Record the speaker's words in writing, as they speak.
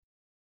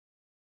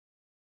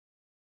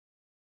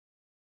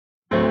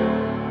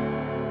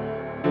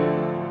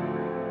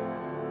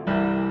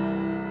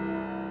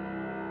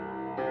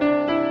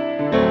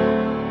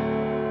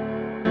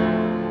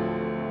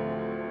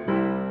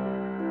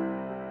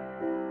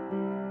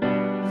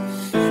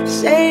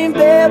Same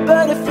bed,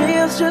 but it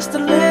feels just a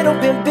little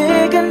bit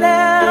bigger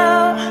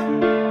now.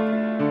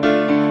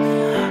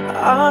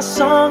 Our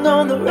song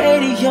on the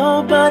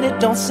radio, but it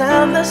don't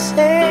sound the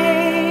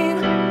same.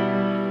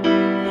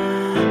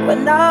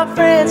 When our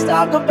friends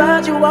talk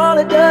about you, all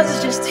it does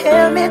is just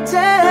tear me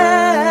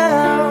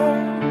down.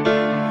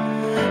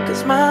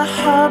 'Cause my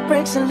heart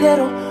breaks a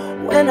little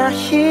when I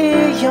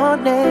hear your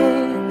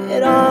name.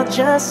 It all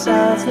just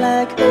sounds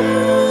like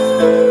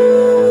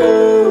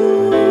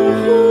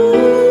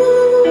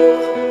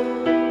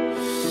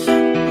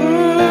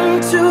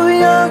too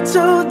young,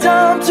 too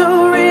dumb to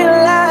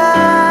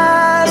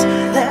realize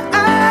that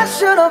I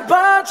should have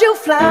bought you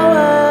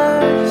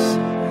flowers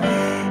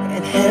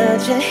and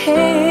held your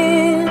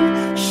hand.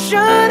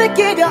 Should have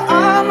gave you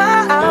all my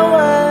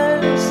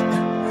hours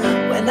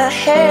when I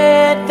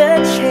had the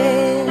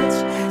chance.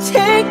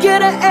 Take you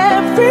to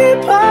every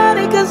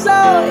party, 'cause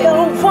all you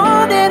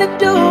wanted to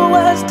do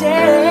was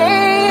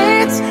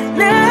dance.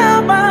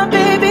 Now my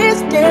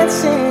baby's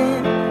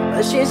dancing,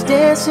 but she's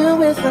dancing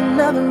with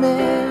another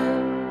man.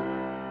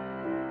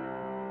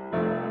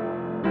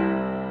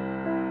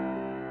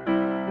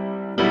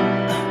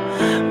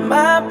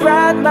 My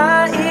pride,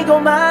 my ego,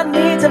 my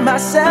needs, and my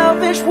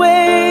selfish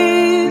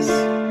ways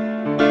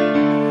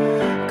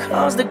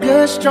caused a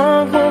good,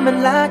 strong woman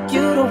like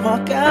you to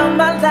walk out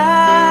my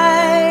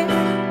life.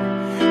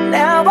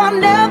 Now I'll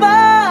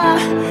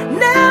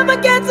never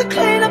get to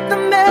clean up the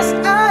mess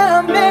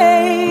I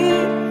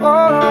made.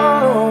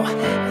 Oh,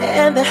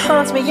 and it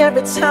haunts me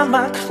every time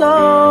I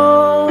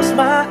close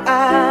my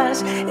eyes.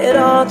 It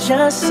all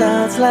just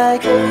sounds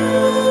like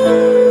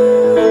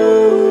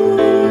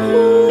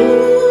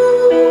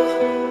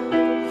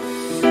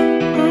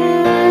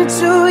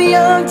too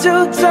young,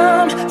 too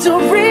dumb to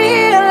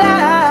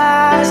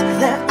realize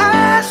that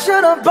I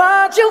should have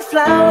bought you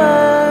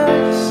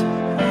flowers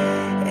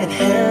and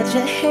held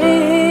your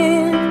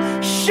hand.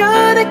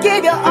 Should've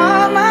gave you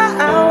all my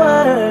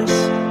hours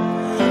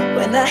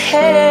when I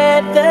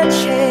had the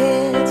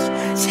chance.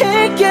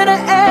 Take you to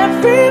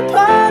every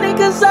party,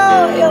 'cause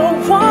all you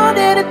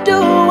wanted to do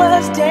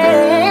was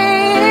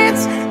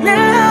dance.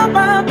 Now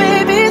my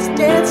baby's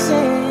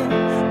dancing,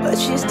 but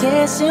she's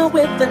dancing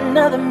with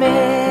another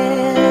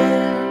man.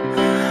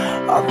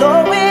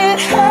 Although it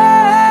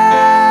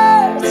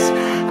hurts,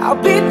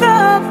 I'll be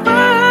the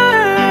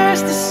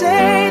first to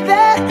say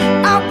that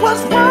I was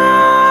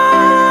wrong.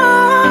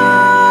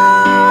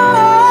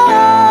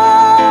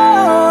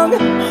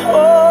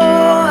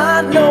 Oh, I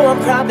know I'm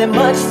probably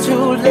much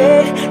too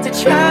late to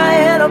try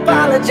and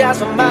apologize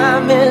for my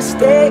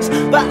mistakes,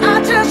 but I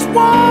just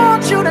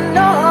want you to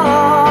know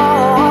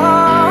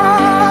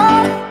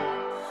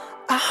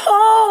I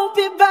hope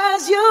he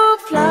buys you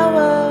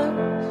flowers,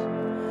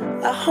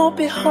 I hope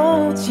he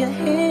holds your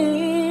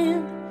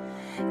hand,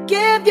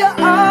 give you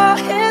all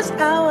his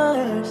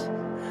hours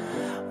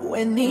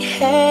when he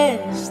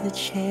has the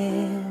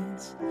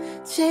chance.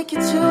 Take you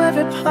to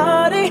every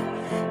party,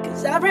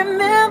 'cause I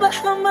remember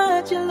how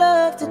much you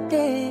love to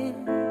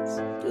dance.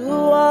 Do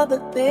all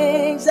the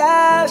things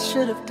I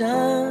should have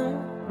done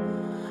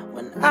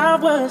when I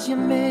was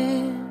your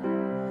man.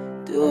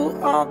 Do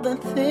all the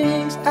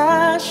things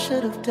I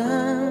should have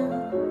done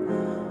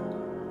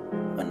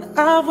when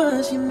I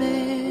was your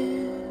man.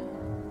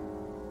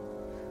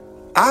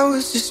 I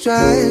was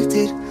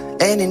distracted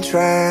and in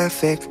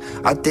traffic.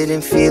 I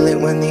didn't feel it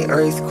when the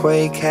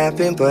earthquake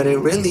happened, but it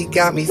really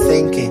got me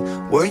thinking.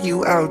 Were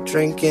you out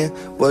drinking?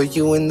 Were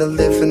you in the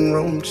living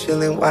room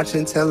chilling,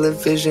 watching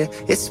television?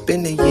 It's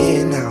been a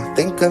year now.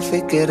 Think I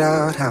figured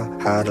out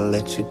how to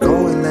let you go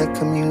and let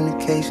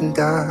communication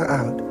die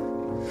out.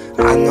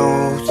 I know,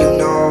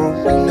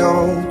 we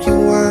know you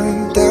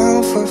weren't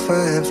down for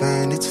forever,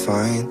 and it's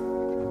fine.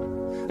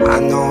 I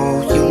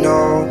know, we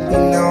know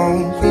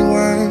we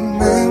weren't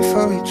meant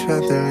for each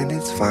other, and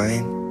it's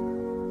fine.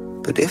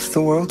 But if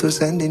the world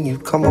was ending,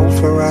 you'd come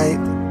over, right?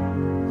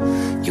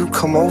 You'd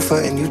come over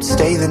and you'd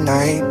stay the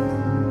night.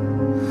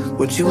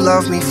 Would you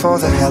love me for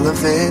the hell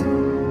of it?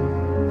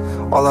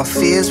 All our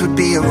fears would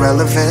be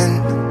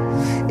irrelevant.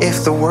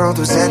 If the world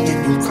was ending,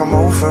 you'd come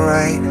over,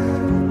 right?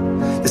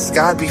 The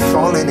sky'd be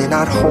falling and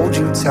I'd hold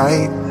you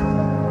tight,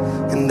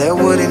 and there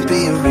wouldn't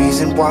be a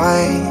reason why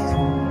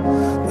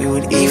we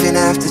would even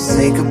have to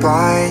say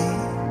goodbye.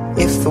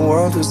 If the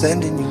world was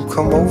ending, you'd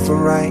come over,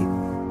 right?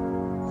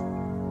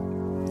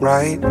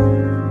 Right?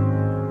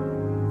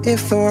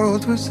 If the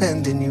world was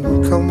ending, you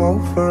would come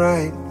over,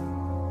 right?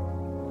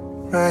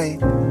 Right?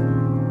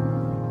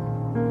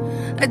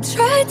 I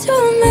tried to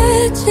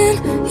imagine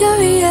your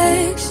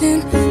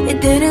reaction.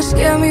 It didn't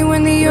scare me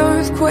when the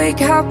earthquake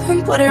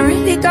happened, but it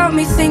really got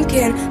me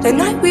thinking. The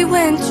night we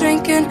went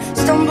drinking,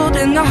 stumbled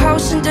in the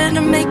house and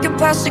didn't make it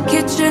past the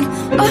kitchen.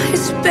 Oh,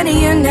 it's been a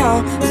year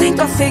now. Think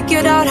I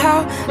figured out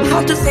how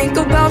to think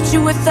about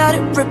you without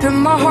it ripping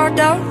my heart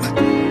out.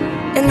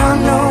 And I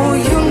know,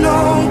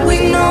 we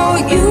know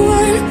you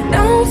weren't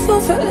down for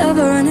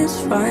forever, and it's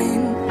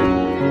fine.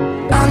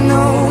 I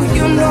know,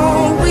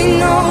 we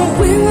know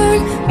we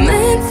weren't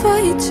meant for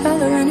each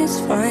other, and it's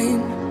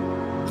fine.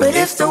 But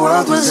if the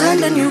world was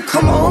ending, you'd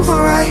come over,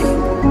 right?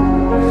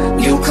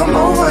 You come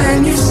over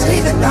and you stay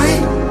the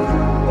night.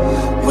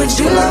 Would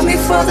you love me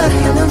for the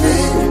hell of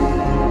it?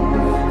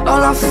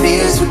 All our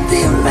fears would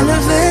be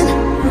irrelevant.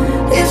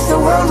 If the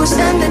world was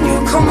ending, you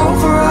come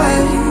over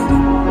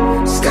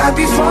right. Sky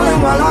be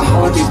falling while I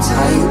hold you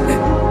tight.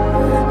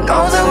 No,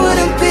 there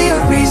wouldn't be a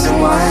reason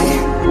why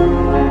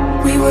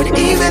we would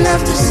even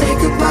have to say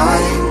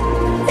goodbye.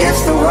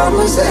 If the world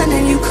was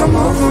ending, you come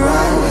over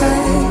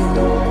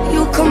right.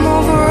 You come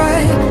over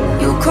right.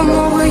 You come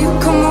over, you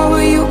come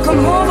over, you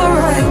come over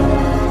right.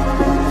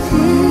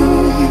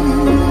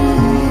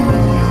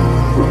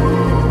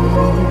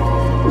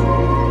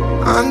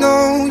 I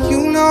know, you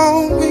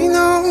know, we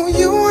know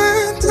you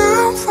went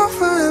down for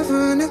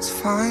forever and it's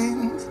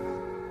fine.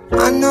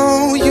 I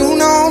know, you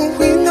know,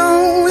 we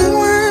know we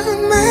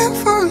weren't meant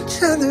for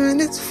each other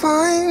and it's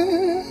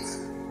fine.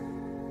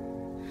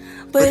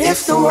 But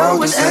if the world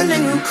was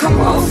ending, you come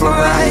over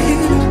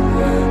right.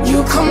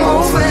 You come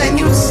over and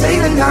you'd stay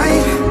the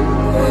night.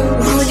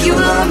 Would you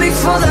love me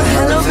for the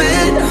hell of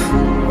it?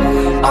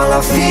 All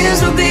our fears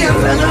would be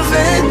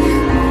irrelevant.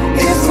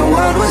 If the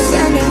world was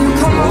ending, you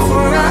come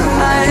over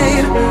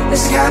right. The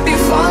sky be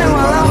falling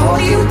while I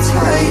hold you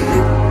tight.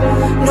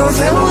 No,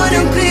 there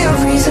wouldn't be a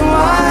reason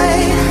why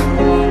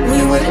we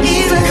would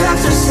even have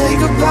to say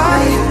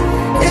goodbye.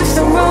 If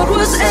the world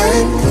was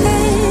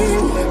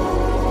ending,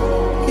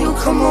 you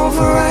come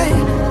over right.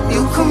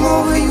 You come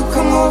over, you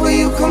come over,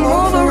 you come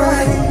over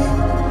right.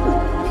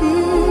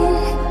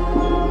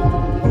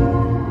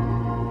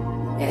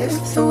 If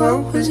the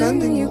world was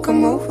ending, you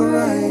come over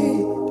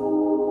right.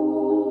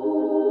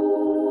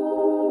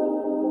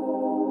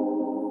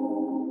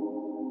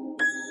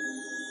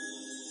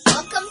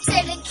 Welcome to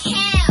the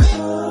camp.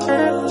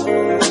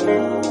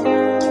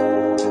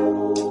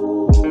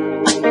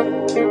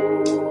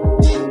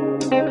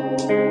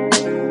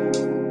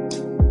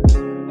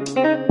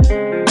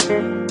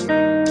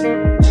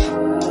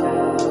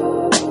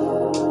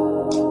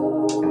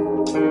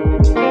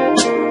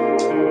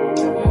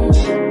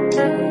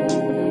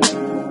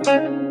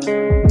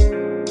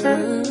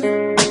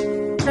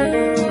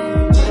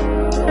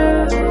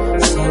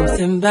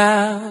 Something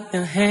about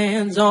your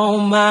hands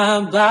on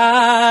my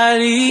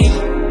body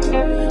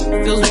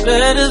feels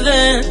better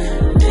than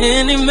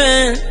any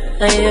man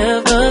I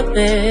ever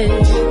been.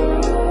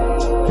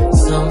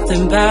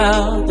 Something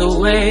about the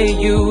way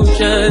you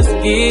just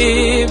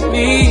give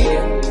me.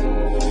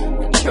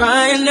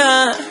 Trying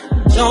not,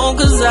 don't,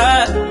 'cause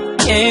I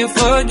can't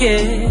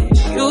forget.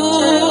 You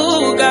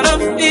got a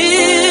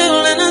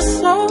feel and a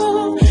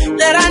soul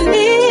that I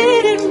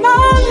need in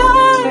my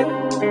life.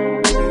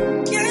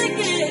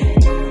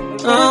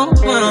 Oh,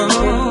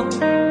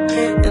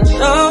 and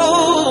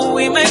though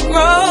we may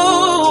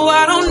grow,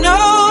 I don't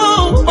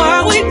know why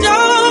we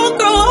don't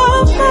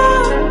grow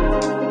apart.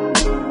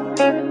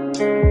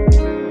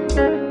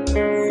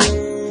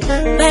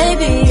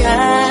 Baby, I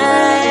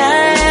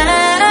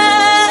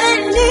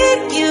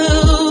need you.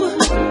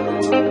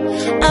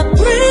 I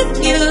breathe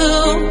you,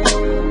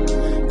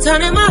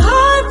 turning my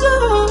heart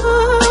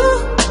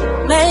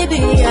blue.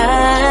 Maybe I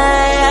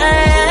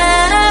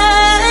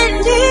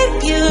need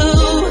you.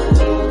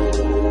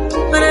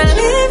 When I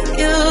leave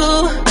you,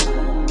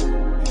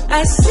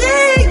 I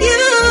see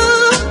you.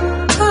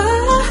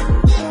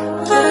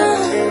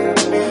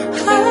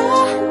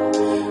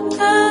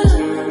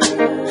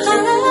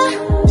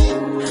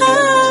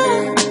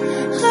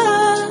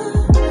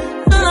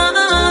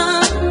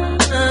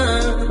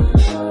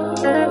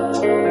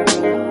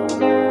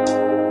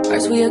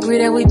 First we agree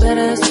that we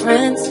better as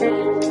friends.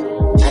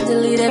 I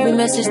delete every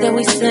message that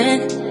we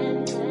send.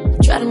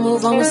 Try to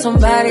move on with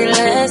somebody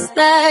less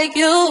like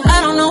you. I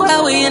don't know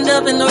how we end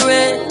up in the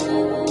red.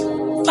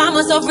 Find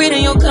myself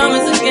reading your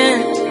comments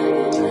again,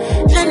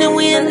 and then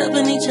we end up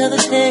in each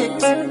other's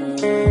heads.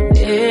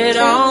 It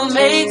all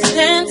makes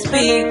sense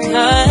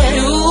because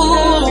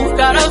you've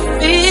got a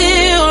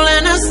feel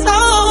and a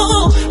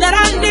soul that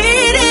I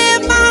need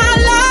in my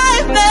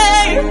life,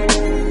 babe.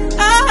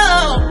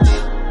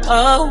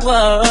 Oh,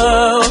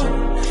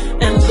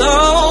 and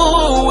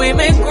though we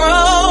may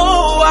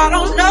grow, I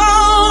don't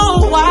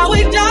know why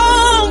we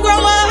don't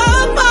grow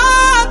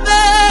up,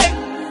 babe.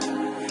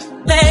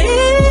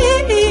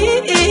 Maybe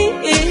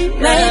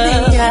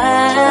I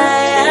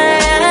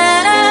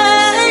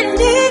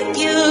need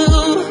you.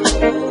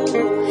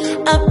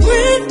 I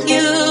breathe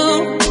you,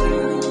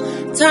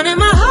 turning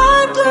my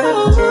heart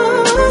blue.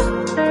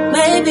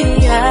 Maybe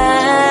I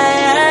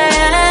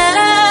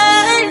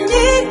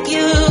need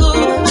you.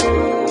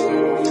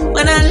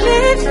 When I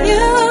leave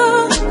you,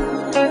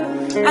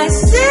 I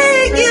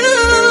see you.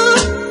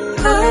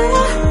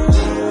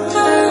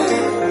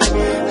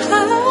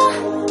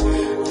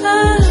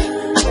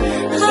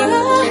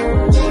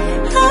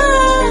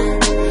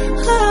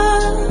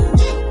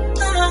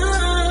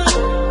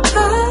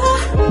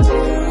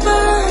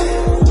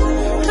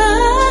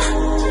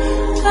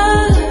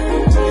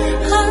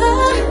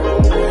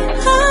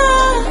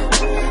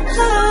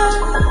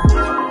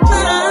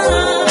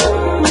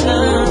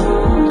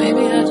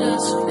 Maybe I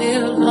just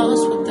feel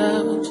lost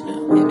without you.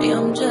 Maybe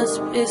I'm just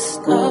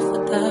pissed off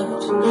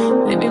without you.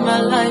 Maybe my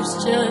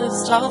life's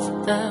just off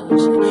without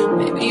you.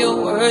 Maybe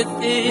you're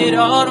worth it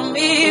all to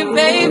me,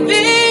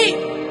 baby.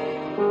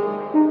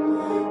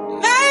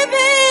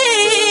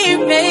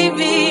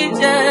 Maybe,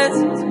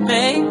 just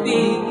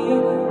maybe.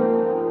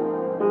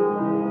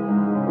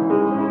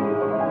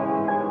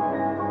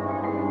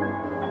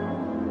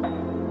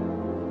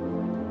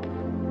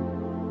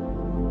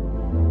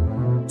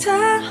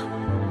 Time,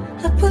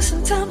 I put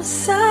some time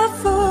aside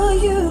for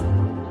you.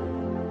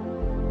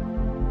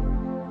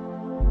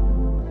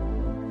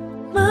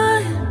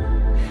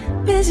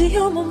 Mind, busy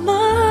on my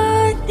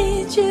mind,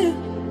 need you.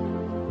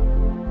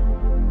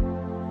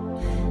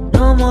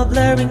 No more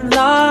blurring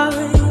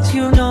lines,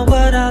 you know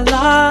what I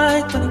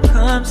like when it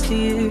comes to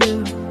you.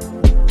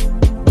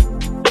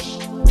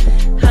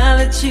 I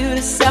let you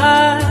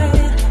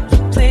decide,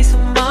 your place of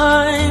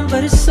mine,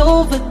 but it's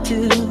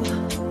overdue.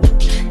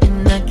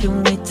 And I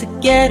can't wait to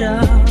get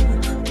up.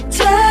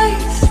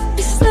 Taste,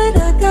 it's like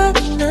I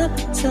got an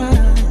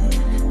appetite.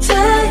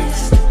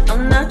 Taste,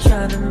 I'm not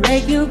trying to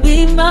make you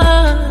be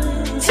mine.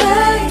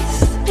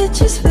 Taste, it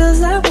just feels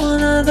like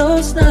one of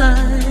those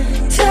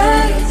nights.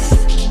 Taste,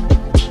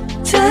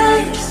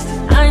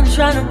 I ain't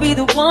tryna be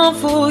the one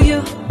for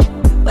you,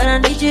 but I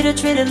need you to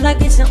treat it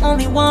like it's the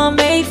only one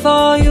made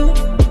for you.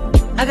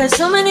 I got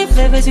so many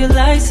flavors you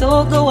like,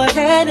 so go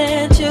ahead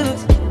and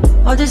choose.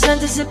 All this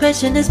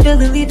anticipation is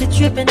building, leave it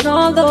dripping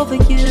all over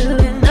you.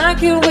 And I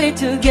can't wait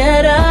to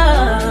get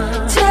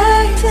up.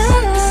 Taste,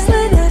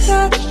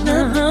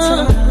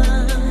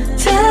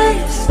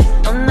 taste,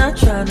 I'm not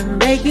tryna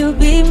make you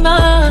be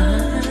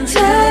mine.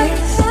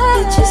 Taste,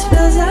 it just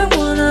feels like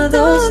one of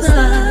those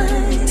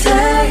nights.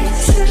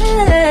 Taste,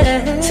 I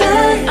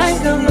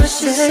ain't got much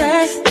to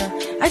say,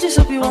 I just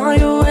hope you on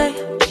your way.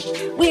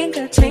 We ain't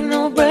gotta take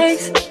no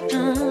breaks,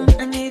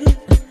 I need it.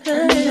 I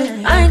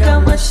ain't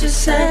got much to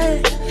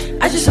say,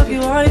 I just hope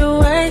you on your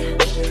way.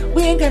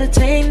 We ain't gotta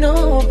take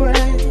no breaks,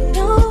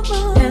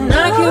 and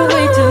I can't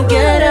wait to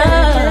get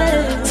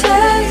up.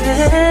 Taste,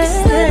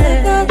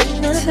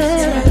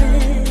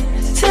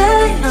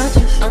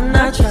 I'm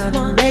not trying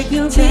to make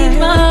you be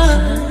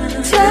mine.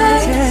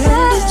 Taste,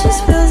 it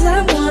just feels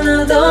like one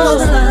of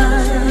those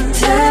lines.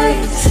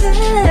 Taste,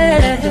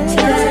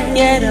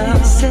 get up.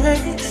 Taste,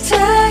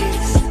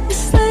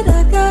 it's like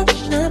I got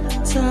an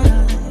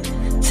appetite.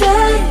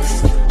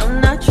 Taste, I'm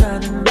not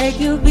trying to make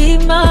you be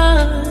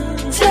mine.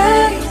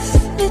 Taste,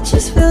 it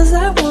just feels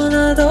like one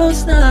of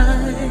those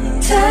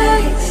nights.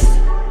 Taste,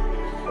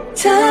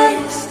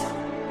 taste.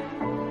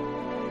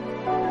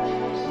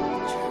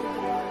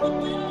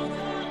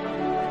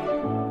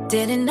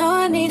 Didn't know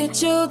I needed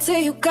you till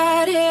you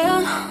got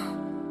here.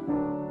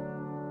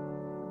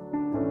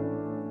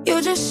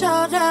 You just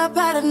showed up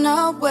out of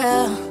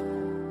nowhere.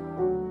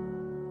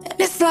 And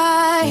it's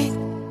like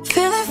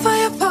feeling for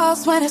your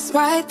pulse when it's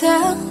right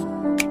there.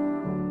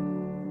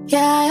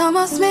 Yeah, I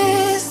almost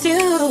missed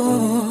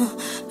you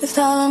with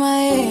all of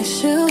my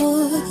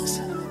issues.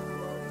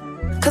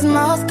 Cause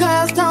most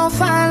girls don't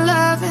find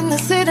love in the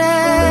city.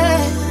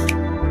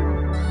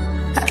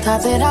 I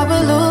thought that I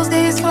would lose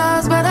these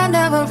flaws, but I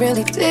never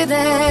really did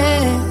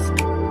it.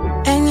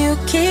 And you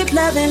keep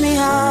loving me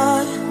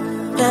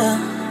harder.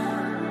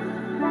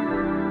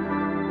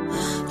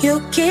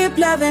 You keep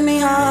loving me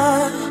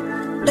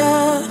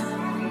harder.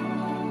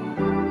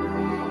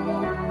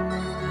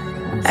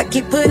 I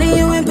keep putting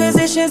you in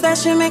positions that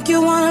should make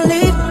you wanna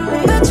leave,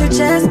 but you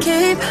just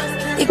you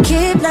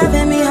keep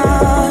loving me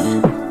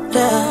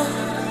harder.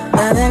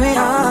 Loving me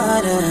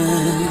harder.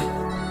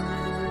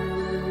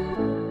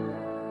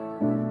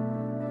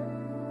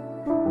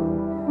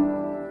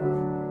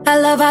 I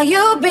love how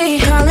you be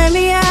calling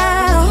me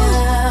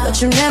out,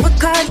 but you never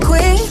call it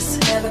quits.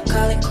 Never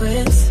call it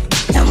quits.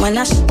 And when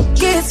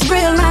gets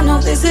real, I know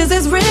this is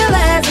as real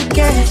as it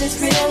gets. As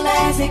real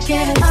as it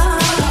gets.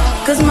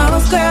 Cause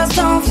most girls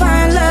don't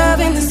find love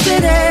in the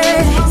city.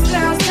 Most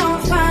girls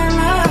don't find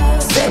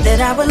love. Said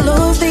that I would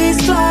lose these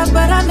flaws,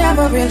 but I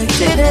never really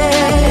did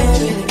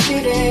it.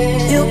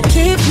 You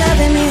keep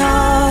loving me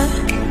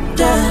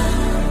harder.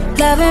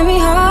 Loving me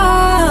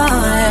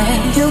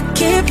hard. You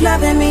keep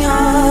loving me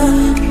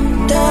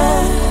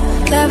harder.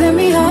 Loving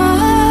me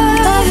hard.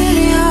 Loving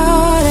me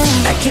harder.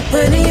 I keep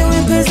putting you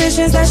in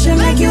positions that should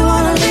make you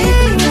wanna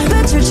leave,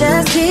 but you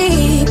just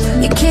you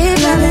keep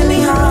loving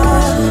me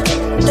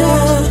harder.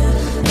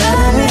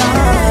 Loving me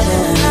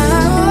harder.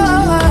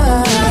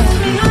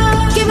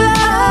 Keep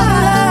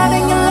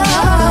loving your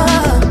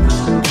love.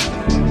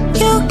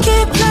 You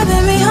keep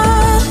loving me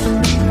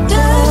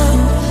harder.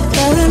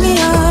 Loving me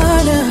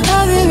harder.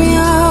 Loving me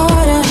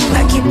harder. I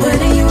keep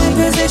putting you in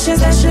positions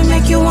that should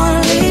make you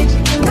wanna leave,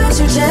 but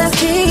you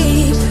just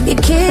you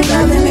keep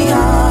loving me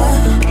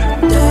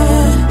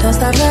harder. Don't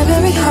stop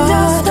loving me harder.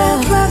 Don't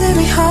stop loving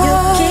me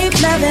harder. You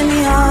keep loving me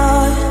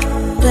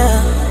harder.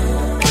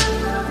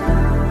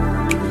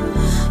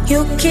 You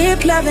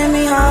keep loving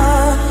me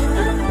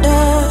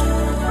harder.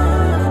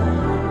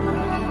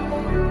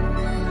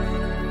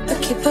 I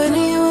keep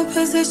putting you in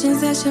positions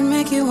that should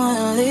make you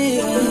wanna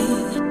leave,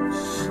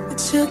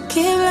 but you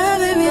keep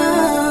loving me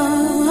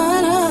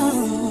harder.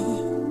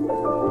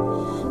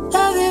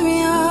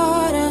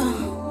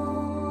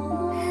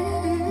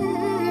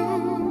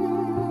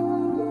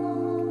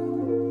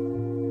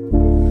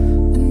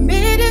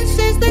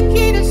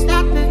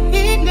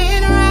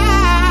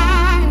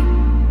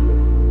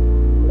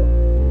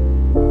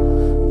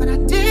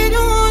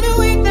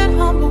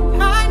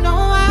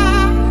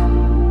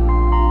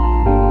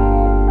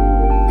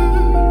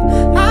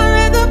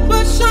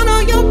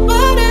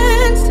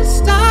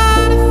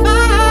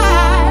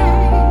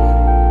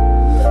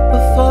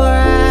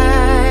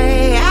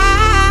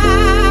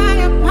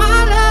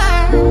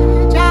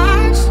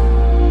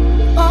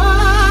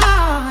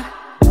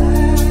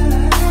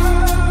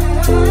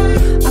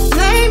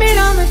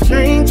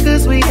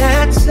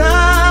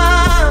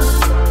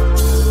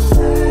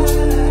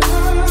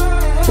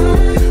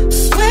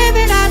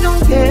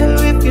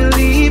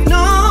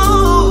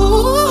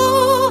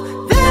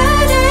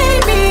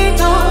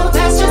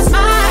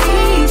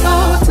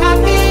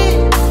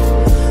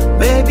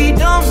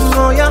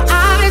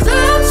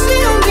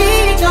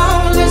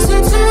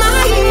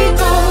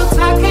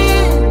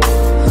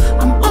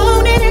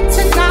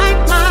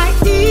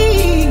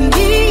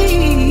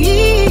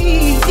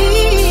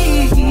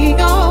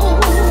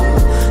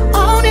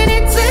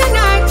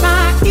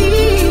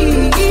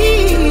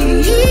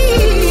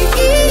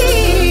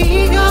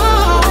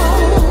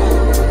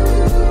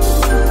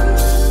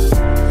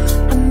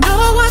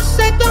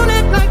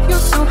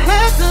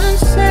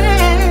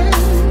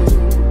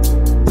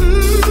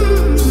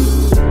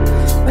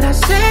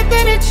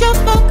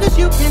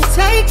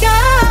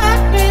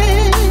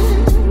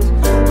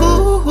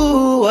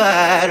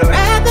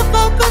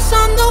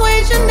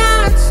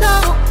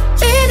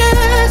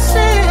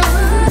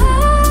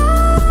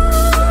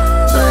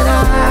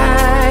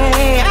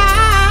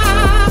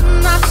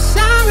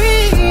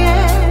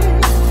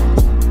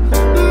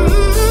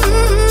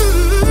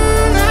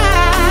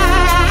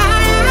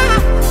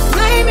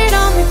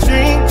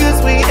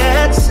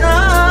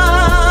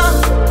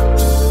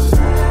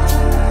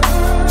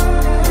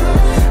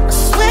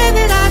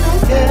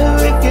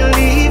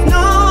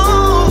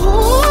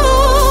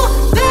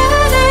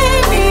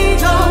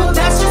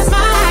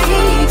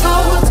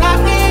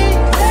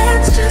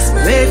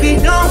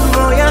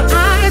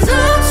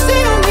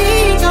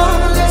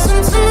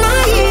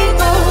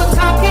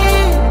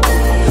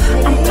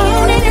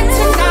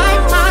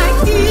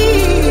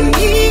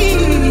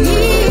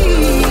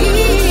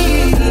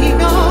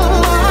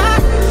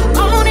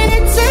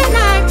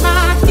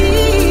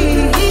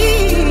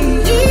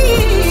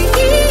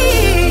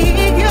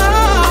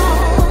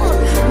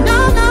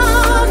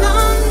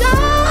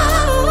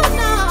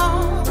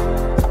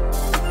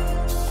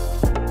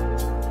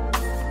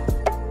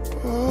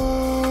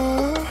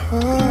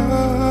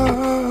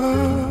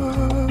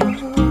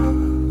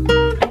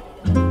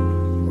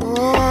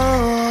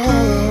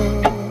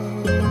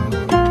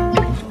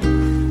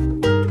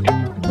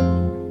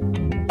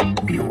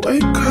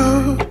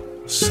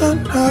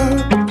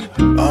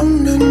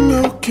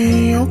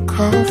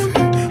 coffee.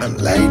 I'm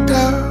laid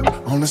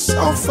up on the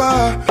sofa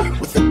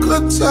with a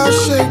guitar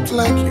shaped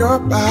like your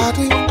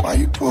body. While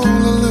you pull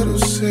a little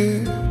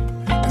sip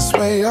and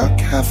sway your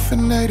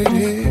caffeinated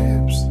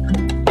hips.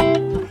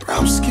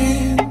 Brown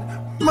skin,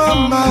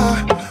 mama,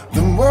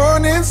 the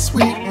morning's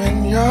sweet when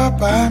you're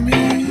by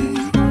me.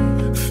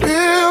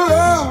 Fill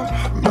up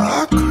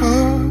my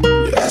cup.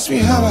 You ask me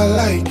how I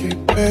like it,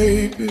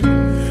 baby.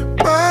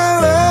 My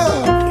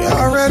love, you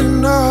already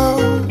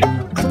know.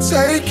 I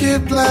take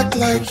it black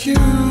like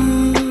you.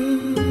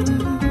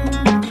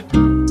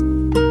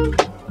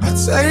 I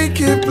take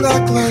it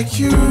black like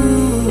you.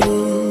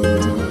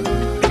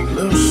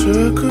 Little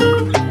sugar,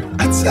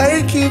 I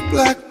take it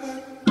black.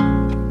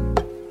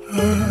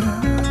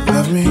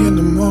 Love me in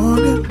the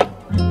morning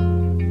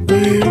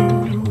with you.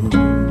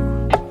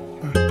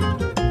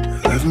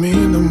 Love me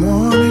in the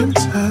morning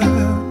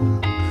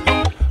time.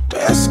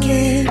 Bare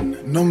skin,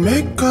 no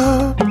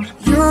makeup.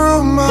 You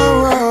rule my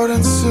world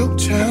in silk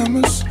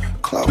jammers.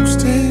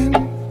 Closed in,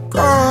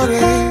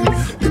 guarded.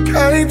 You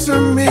came to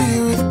me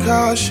with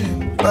caution,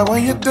 but when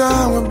you're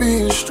done with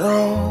being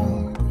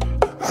strong,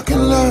 I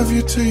can love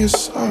you till you're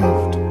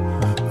soft.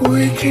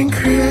 We can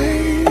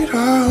create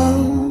our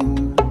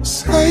own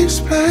safe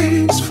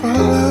space for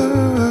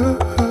love.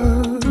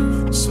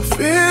 So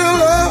fill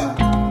up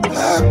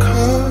that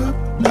cup.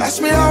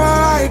 Ask me how I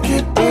like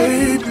it,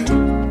 baby.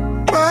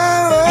 My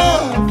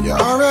love, you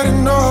already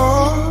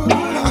know.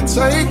 I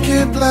take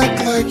it black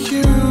like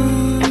you.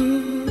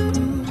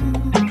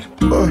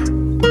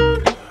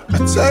 I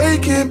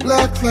take it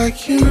black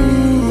like you.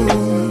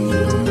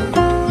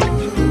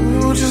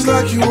 Ooh, just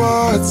like you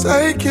are. I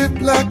take it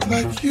black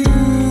like you.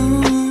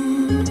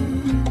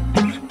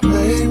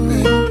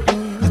 Baby,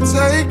 I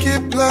take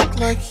it black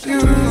like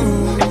you.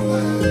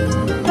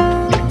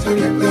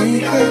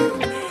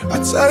 I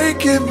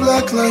take it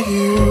black like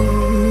you.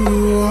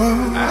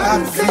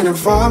 I've been feeling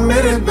for a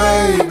minute,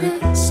 baby.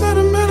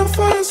 Sentimental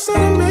for your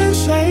sentiment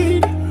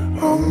shade.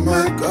 Oh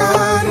my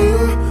God, you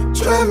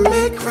drive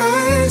me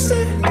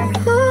crazy.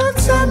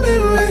 Tell me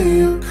where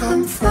you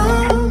come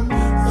from.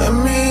 Let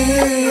me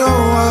hear your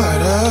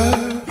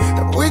water.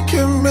 And we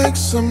can make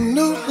some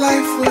new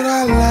life with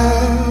our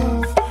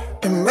love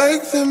and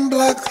make them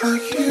black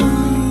like you.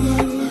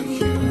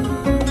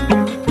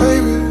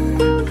 Baby,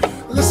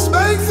 let's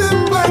make them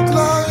black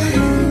like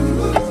you.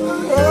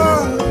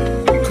 Oh,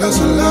 'cause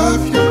I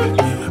love you.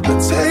 I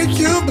take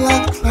you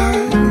black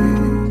like you.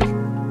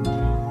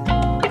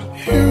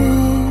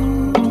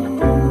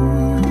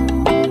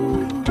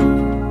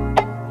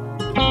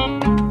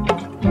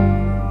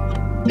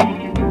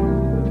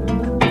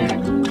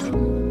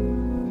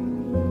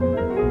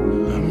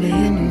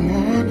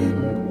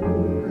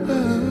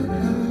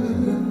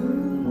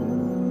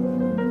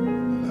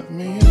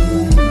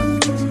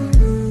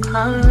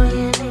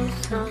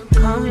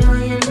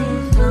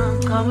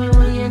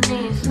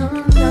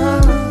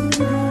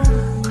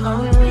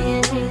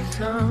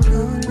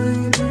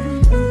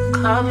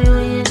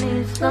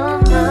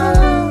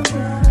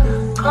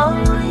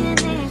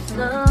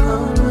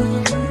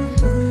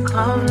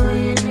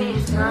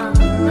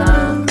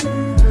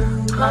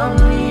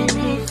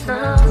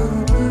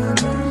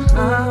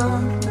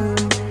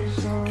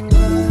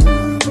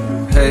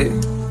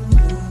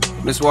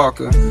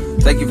 Walker,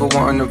 thank you for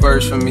wanting a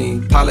verse from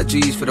me.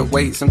 Apologies for the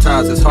wait,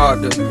 sometimes it's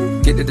hard to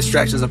get the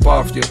distractions up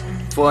off you.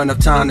 For enough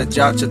time to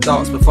jot your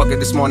thoughts, but fuck it,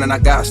 this morning I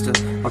got to.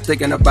 I'm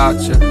thinking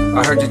about you.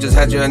 I heard you just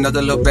had you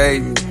another little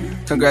baby.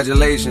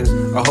 Congratulations,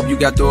 I hope you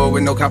got through it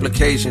with no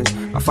complications.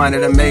 I find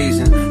it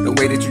amazing, the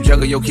way that you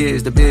juggle your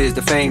kids, the biz,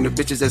 the fame, the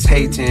bitches that's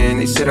hating.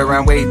 They sit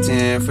around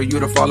waiting for you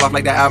to fall off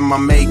like the album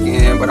I'm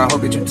making. But I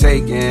hope that you're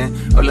taking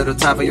a little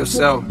time for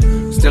yourself.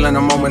 Still in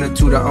a moment or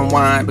two to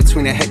unwind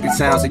between the hectic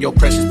sounds of your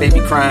precious baby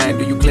crying.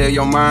 Do you clear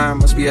your mind?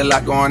 Must be a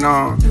lot going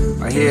on.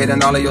 I hear it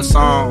in all of your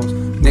songs.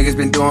 Niggas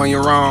been doing you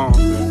wrong.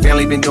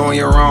 Family been doing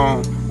you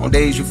wrong. On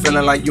days you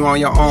feeling like you on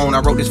your own, I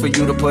wrote this for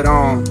you to put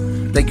on.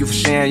 Thank you for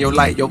sharing your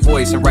light, your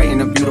voice, and writing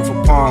the beautiful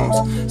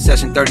poems.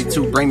 Session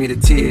 32, bring me to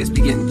tears.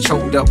 Be getting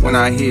choked up when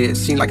I hear it.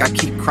 Seem like I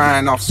keep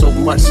crying off so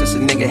much since a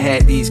nigga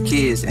had these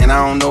kids. And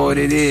I don't know what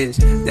it is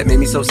that made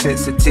me so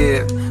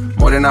sensitive.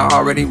 More than I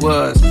already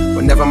was,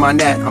 but never mind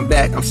that, I'm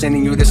back. I'm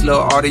sending you this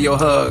little audio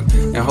hug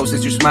in hopes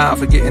that you smile,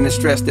 forgetting the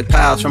stress that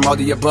piles from all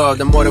the above.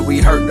 The more that we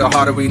hurt, the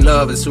harder we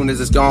love. As soon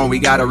as it's gone, we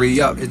gotta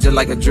re-up. It's just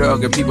like a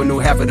drug. If people knew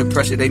half of the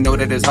pressure, they know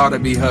that it's hard to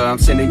be her. I'm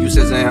sending you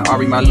SZA and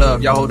Ari, my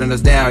love. Y'all holding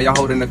us down, y'all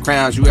holding the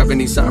crowns. You ever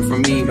need something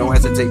from me, don't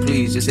hesitate,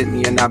 please. Just hit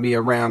me and I'll be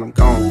around, I'm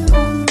gone.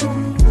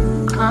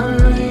 Call me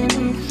when you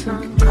need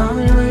some, call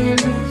me when you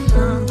need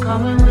some, call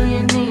me when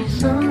you need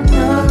some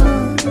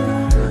love.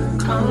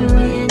 Call me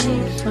when you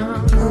need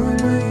some,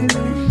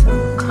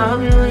 call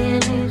me when you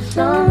need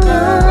some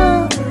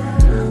love.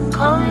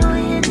 Call me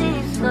when you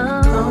need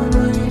some,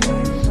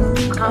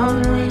 call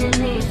me when you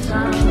need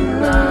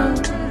some love.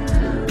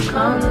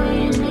 Call me when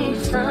you need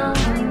some.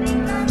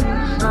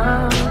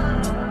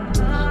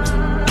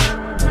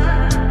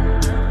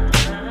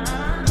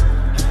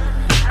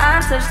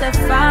 I took push that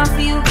 5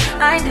 for you.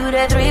 I do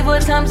that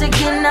 3-4 times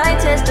again, I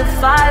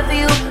testify for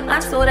you.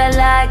 I'm so that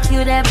like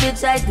you, that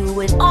bitch, I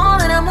do it all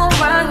and I'm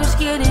around, you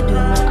scared to do.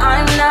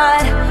 I'm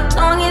not,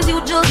 long as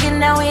you joking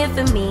now here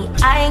for me,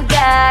 I ain't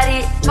got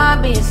it. My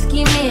bitch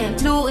scheming,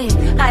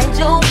 looting, hide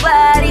your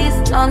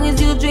bodies. Long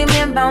as you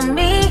dreaming about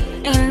me,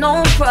 ain't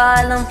no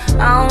problem.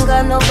 I don't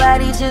got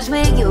nobody just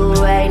with you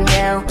right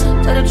now.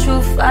 Tell the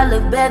truth, I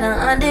look better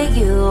under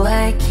you.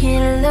 I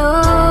can't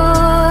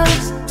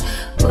lose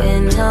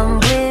when I'm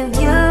with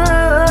you.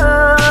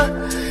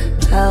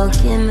 How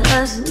can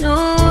us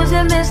lose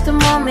and miss the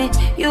moment?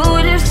 You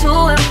just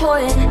too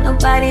important.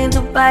 Nobody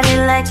do body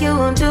like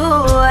you do.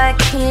 I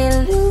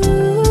can't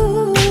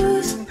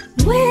lose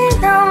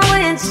when I'm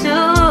with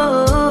you.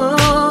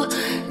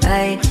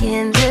 I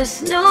can't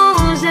just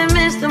lose and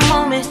miss the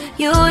moment.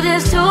 You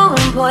just too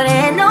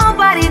important.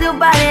 Nobody do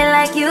body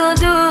like you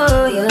do.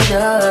 You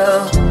do.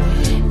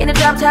 In the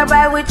drop top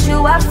ride with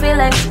you, I feel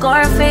like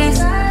Scarface.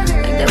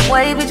 Like that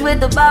white bitch with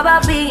the bob,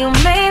 I'll be your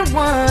main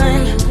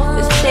one.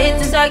 Let's take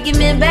this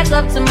argument back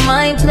up to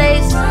my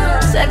place.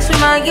 Sex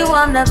remind you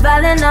I'm not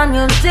violent on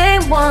your day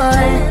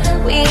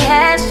one. We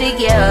had shit,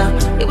 yeah.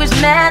 It was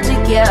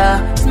magic,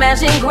 yeah.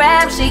 Smash and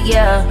grab shit,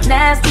 yeah.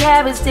 Nasty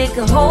habits take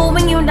a hold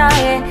when you're not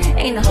here.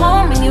 Ain't a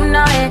home when you're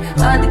not here.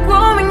 Hard to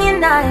grow when you're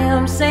not here.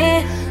 I'm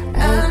saying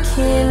I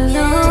can't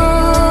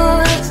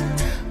lose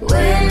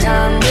when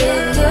I'm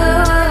with you.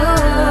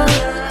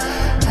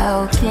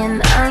 How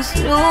can I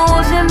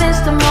lose and miss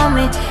the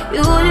moment?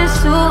 You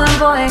just too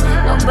important.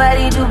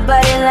 Nobody do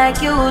body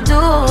like you do.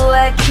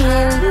 I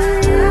can't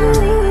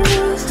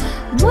lose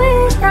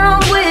when I'm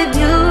with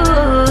you.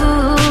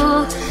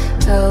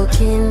 How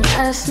can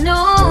I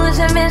snooze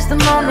and miss the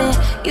moment?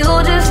 You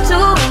just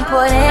too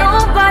important.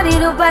 Nobody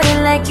do body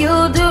like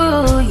you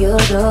do. You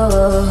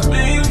do.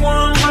 Main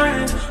one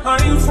man,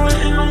 are you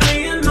frontin' on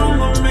me and I'm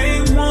the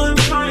main one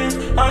trying?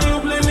 Are you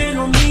blaming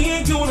on me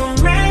and you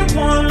the main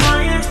one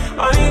lying?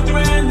 Are you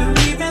threatening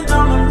to leave and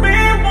I'm the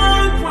main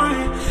one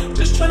crying?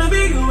 Just tryna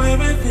be you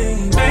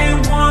everything.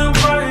 Main one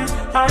crying.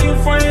 Are you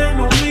frontin'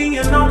 on me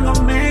and I'm the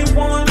main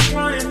one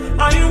trying?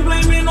 Are you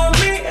blaming on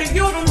me and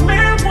you the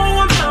main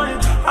one lying?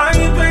 Are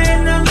you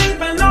playing the leap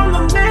and I'm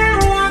the main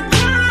one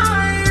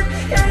crying?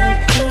 I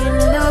can't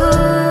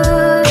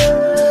lose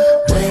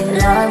when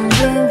I'm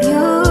with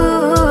you.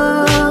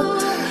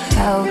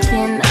 How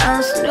can I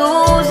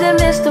snooze and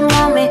miss the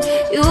moment?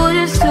 You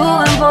just too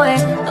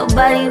important.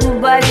 Nobody do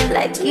body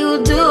like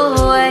you do.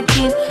 I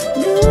can't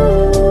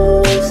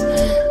lose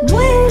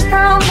when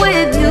I'm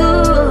with you.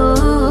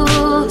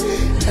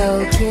 How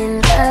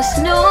can I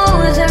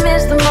snooze and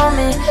miss the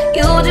moment?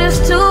 You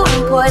just too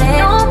important.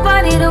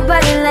 Nobody do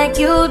body like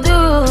you do.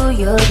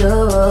 You do.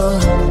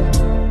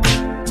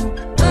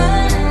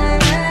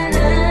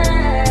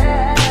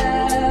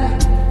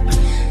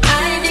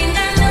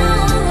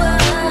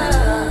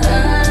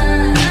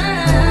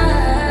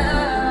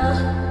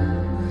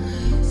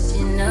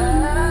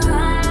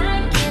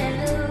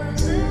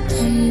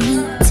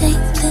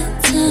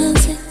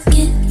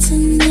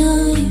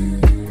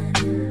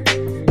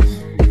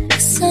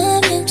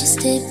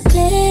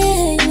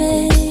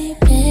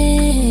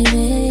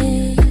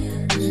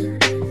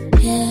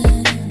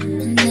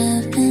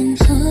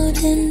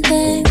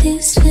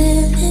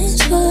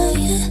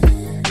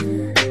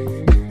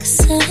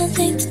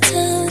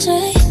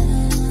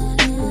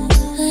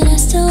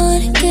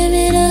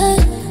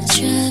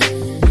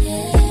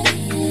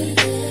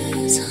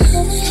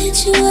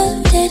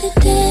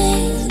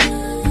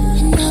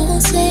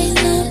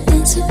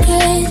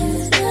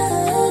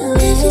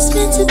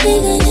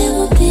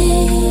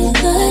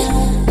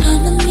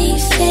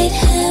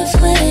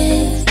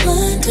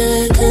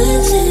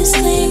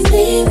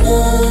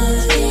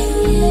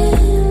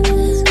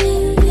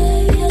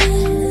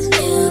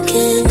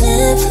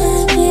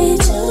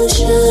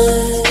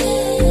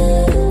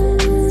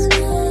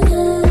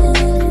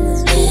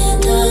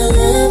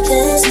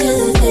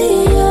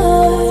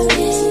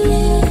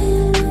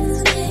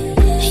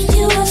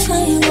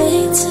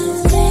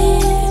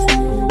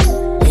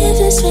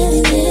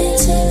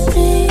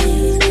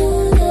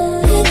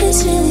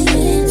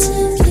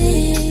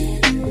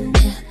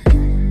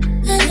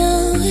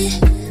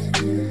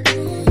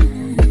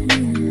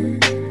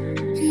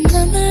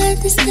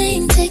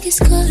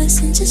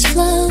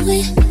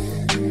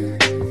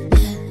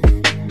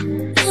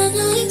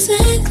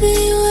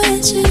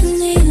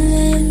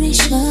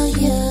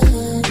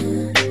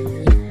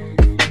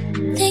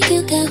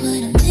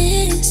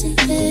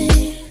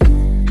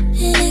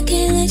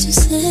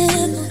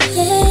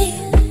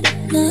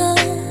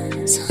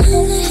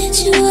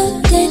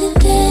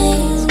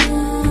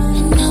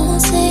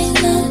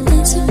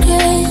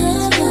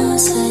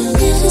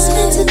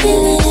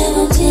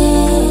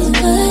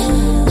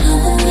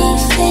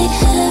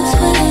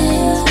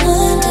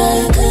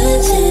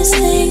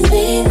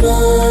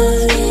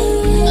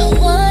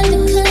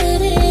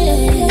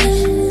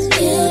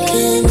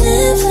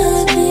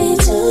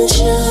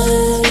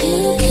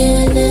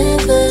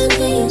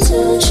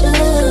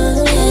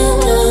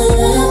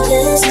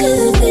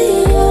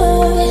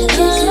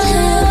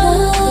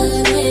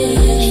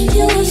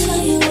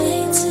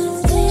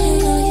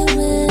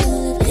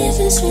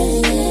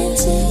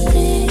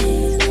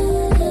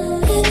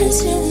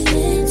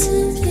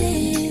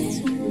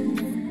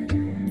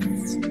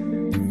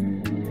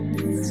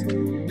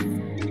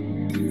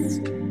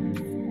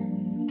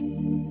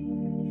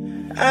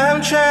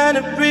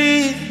 trying to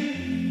breathe.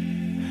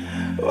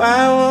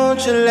 Why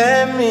won't you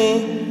let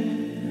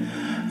me?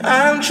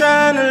 I'm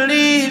trying to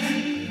leave.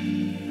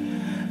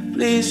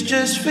 Please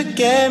just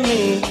forget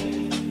me.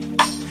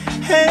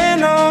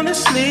 Hand on the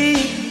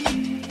sleeve.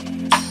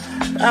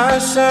 Our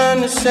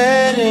sun is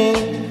setting,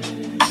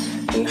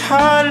 and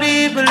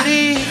hardly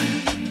believe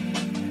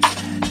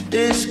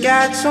this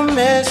got so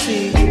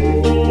messy.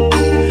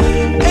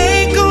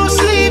 Ain't gon'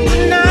 sleep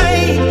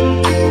tonight.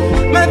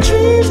 My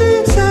dreams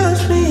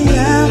exhaust me.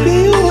 I'll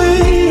be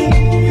awake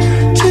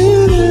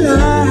till the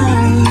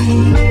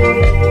light.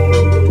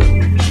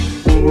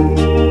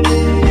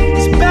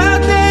 It's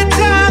about that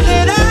time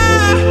that I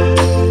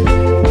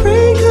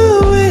break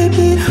away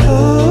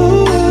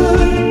before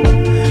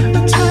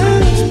my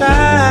time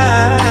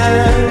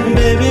expires.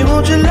 Baby,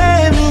 won't you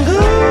let me go?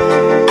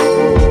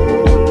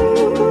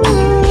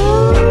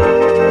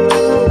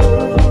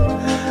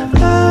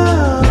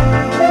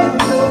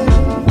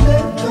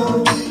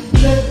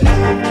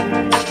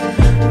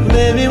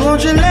 Baby,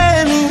 won't you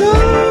let me go?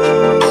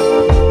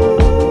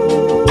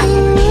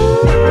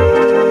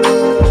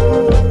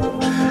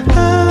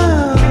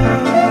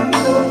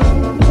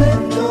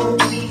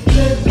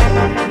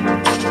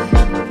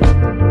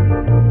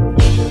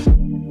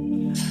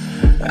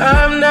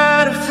 I'm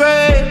not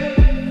afraid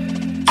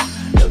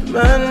of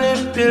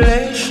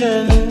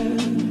manipulation.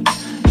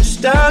 You're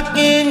stuck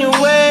in your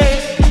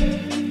ways.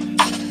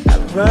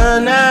 I've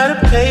run out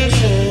of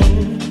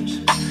patience.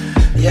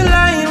 You're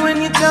lying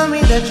when you tell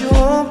me that you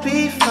won't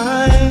be fine.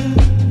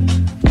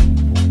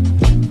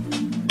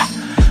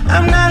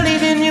 I'm not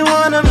leading you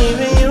on, I'm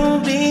leaving you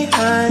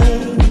behind.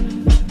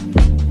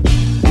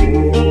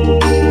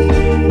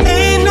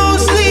 Ain't no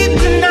sleep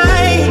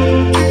tonight.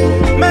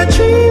 My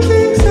dreams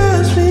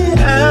exhaust me.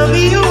 I'll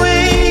be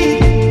awake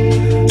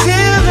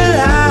till the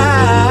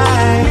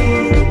light.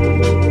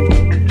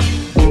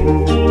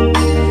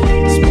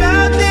 It's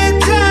about that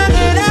time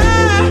that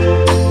I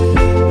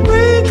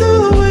break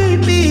away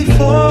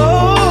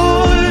before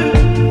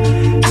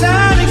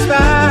time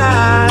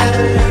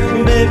expires.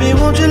 Baby,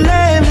 won't you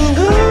let me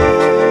go?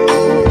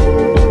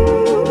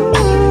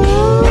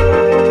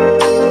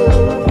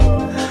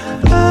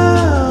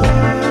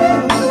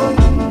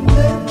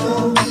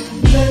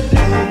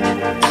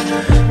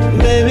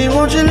 Baby,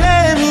 won't you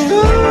let me go?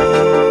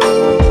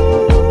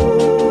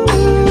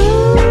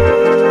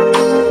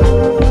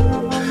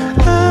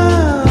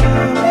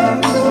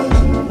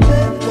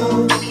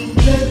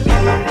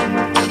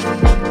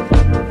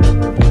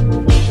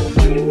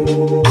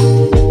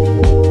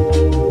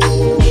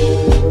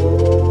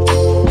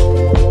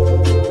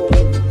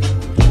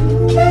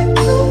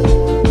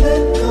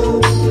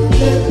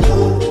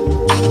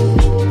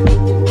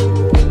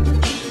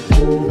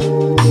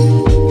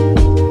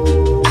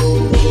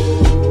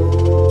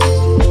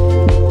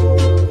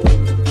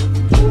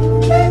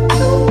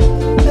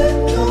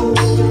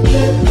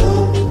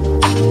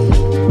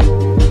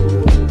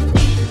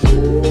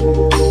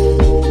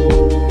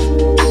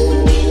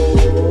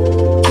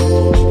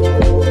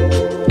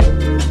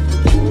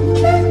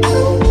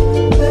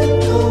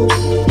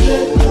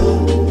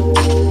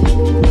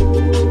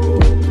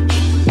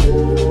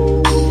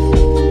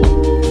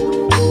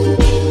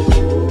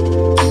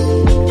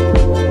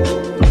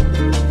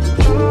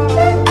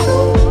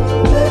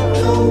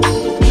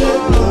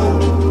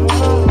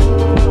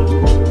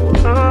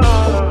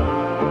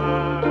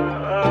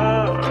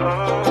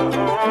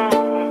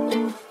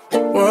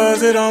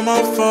 Was it all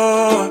my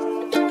fault?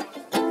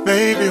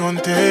 Maybe one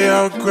day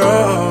I'll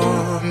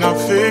grow. Not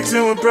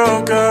fixing what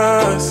broke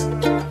us.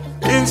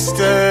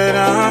 Instead,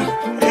 I'm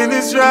in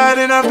this ride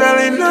and I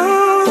barely know.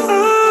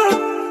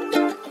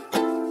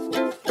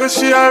 But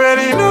she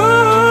already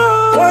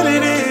knows what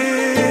it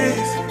is.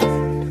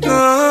 No,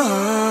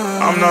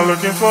 I'm not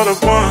looking for the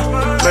one.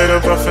 Later,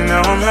 but for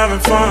now I'm having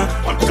fun.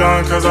 I'm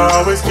done cause I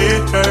always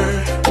get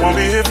hurt. Won't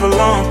be here for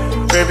long.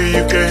 Baby,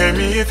 you can hate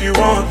me if you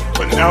want,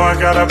 but now I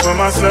gotta put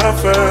myself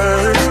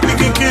first. We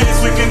can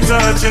kiss, we can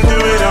touch and do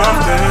it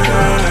often.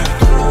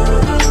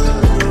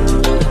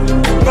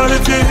 But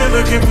if you're here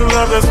looking for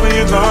love, that's when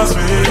you lost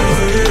me.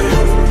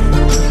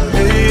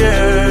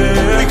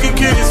 Yeah, we can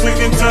kiss, we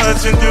can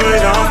touch and do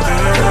it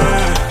often.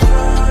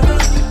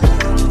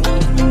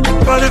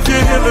 But if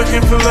you're here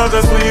looking for love,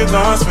 that's when you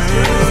lost me.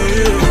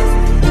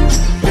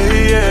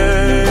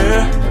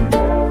 Yeah.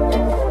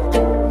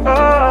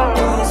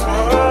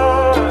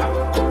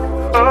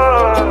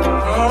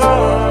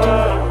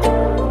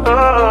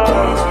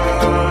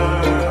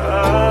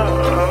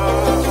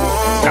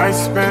 Night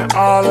spent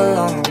all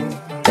alone.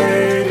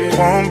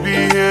 Won't be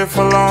here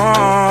for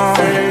long.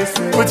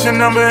 Put your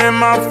number in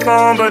my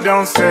phone, but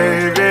don't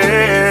save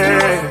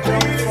it.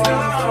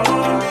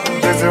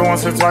 Visit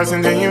once or twice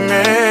and then you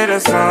made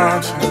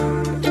assumption,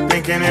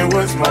 thinking it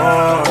was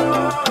more.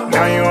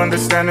 Now you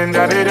understanding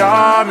that it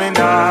all meant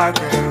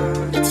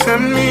nothing to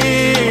me.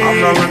 I'm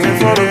not looking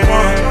for the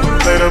one.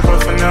 Later, but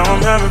for now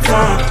I'm having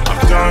fun. I'm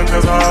done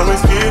cause I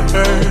always get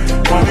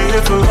hurt. Won't be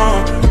here for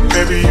long.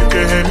 Baby, you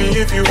can hate me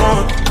if you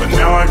want, but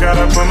now I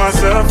gotta put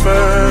myself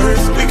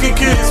first. We can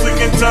kiss, we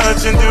can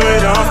touch and do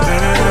it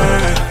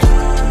often.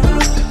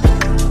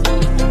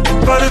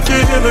 But if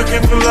you're here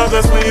looking for love,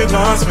 that's when you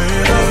lost me.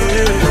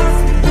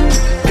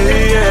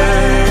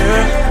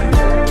 Yeah.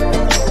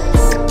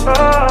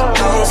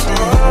 Lost me.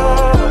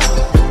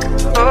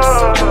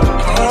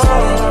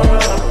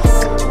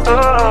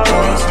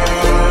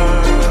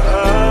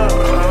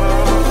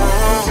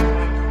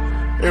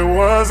 It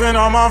wasn't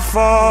all my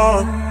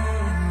fault.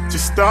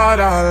 Just thought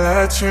I'd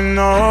let you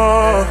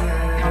know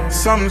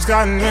something's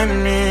gotten into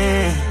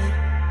me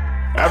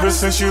ever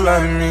since you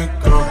let me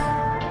go.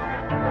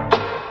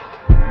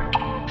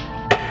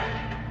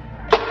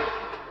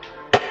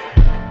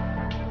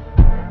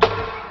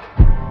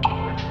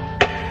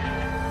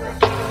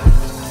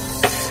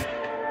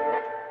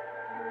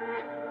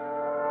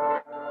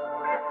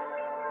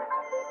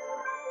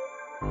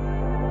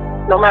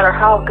 No matter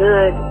how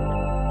good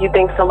you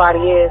think somebody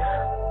is,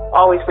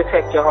 always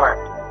protect your heart.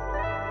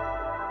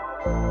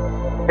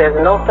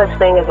 There's no such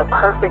thing as a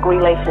perfect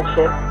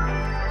relationship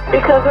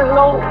because there's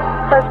no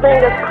such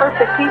thing as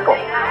perfect people.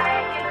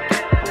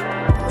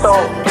 So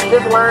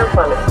just learn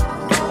from it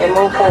and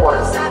move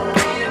forward.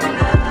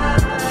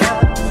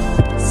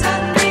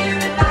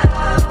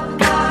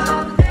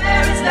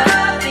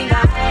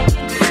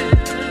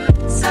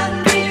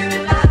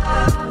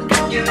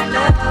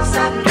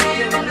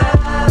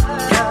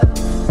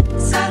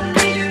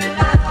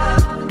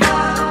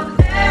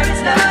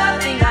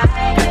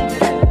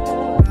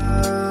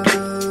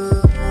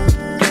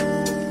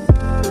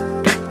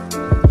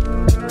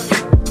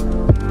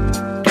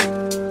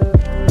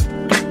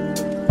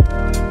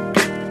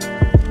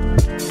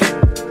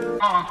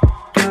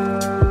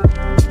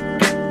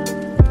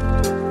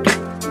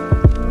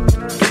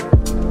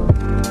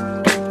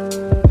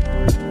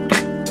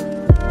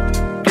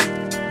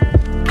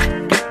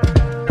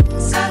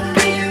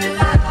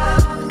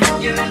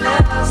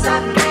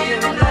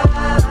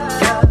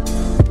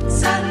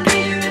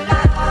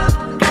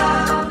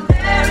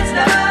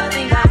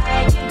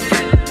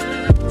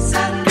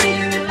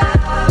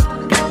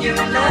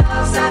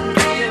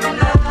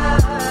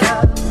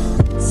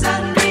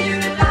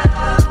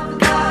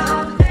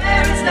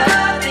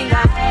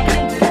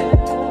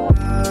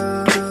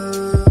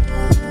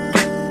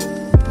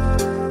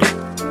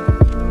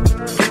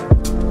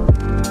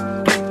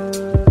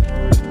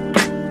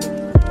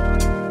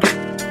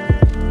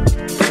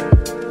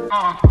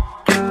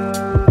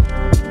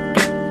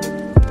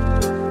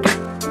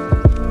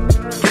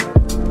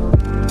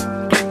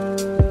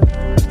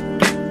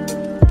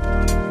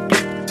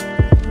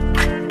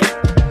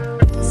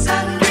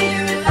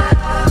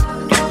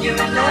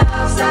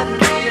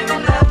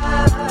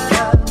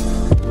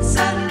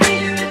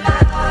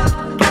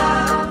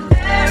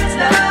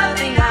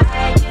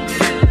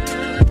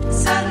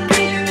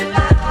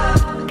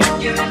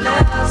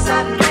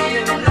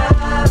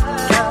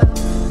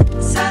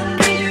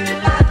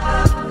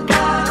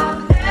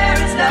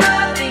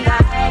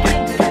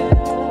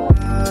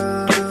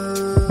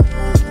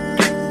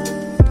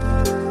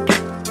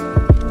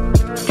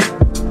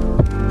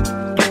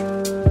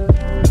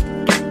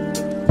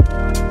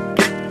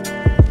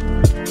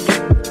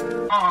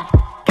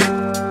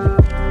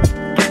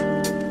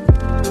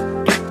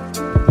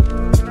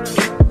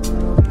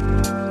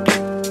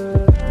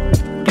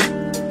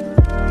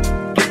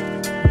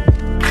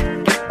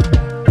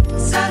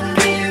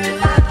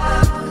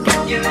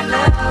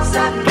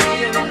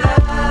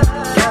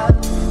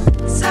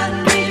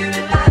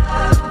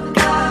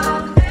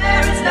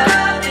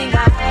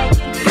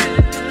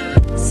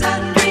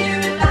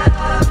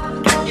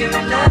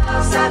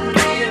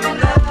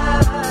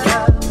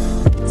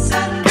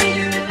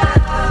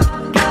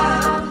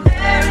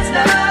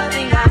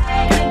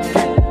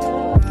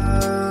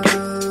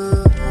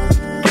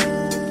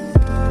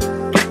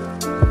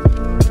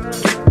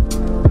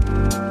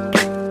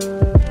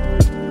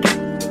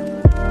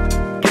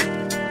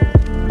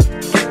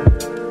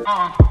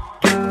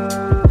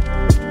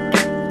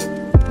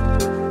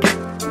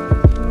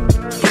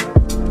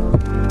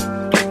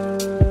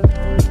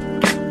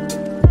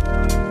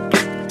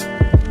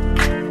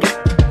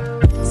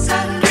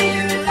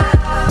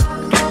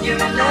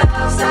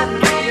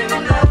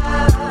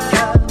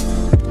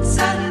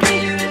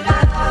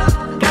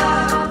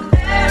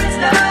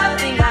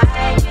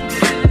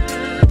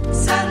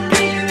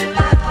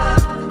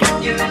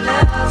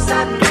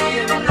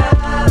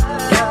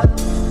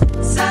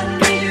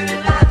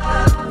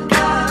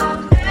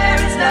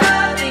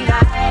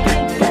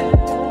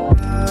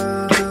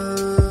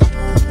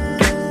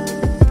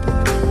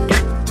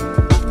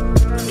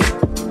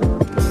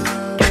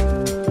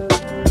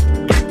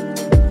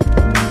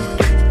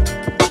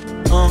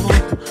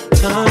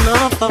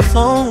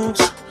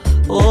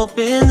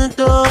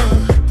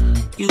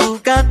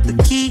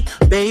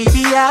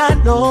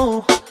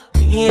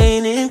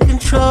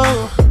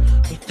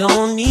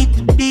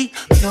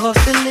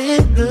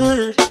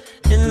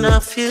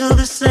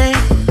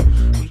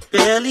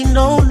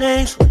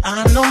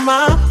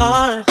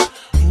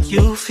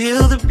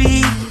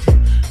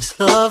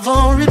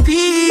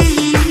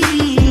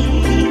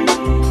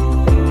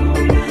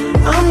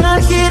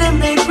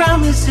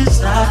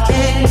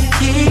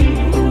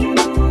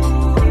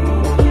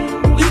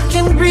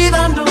 breathe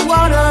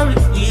underwater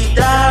if we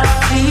dive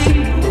deep.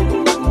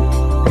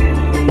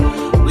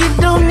 We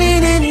don't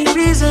need any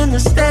reason to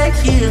stay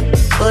here,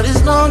 but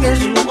as long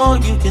as you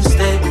want, you can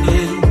stay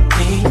with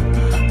me.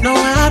 No,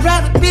 I'd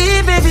rather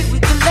be, baby, we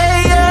can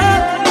lay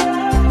up.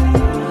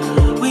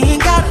 We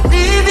ain't gotta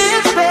leave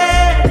this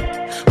bed.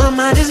 My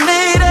mind is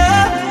made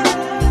up.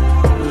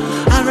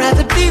 I'd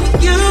rather be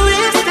with you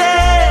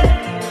instead.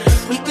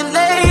 We can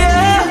lay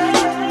up,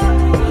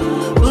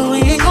 but we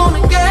ain't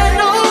gonna get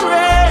no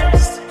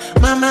rest.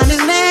 My mind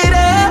is made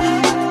up.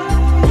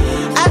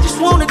 I just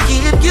wanna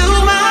give you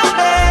my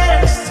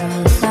best.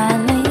 We're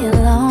finally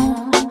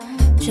alone,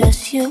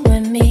 just you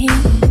and me.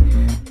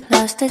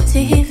 Plus the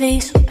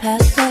TV, so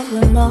past the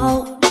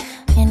remote,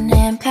 and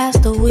then past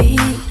the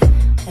weed.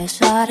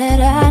 That's all that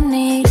I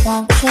need.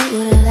 Want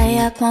you to lay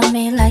up on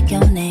me like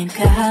your name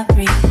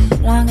Capri.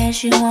 Long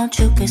as you want,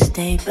 you could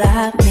stay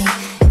by me.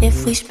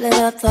 If we split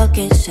up, fuck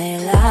it, say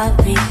la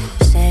vie,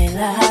 say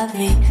la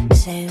vie,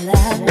 say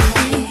la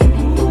vie.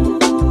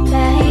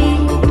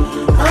 Babe,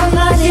 I'm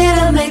not here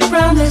to make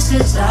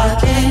promises I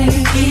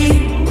can't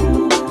keep.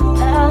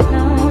 Oh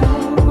no.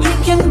 We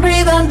can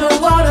breathe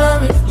underwater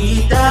if we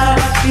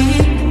dive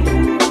deep.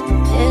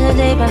 There's a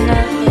day but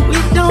not yet. We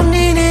don't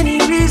need any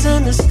reason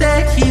to stay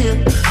here,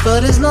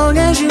 but as long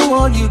as you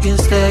want, you can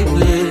stay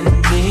with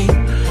me.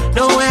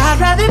 No way I'd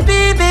rather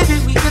be, baby,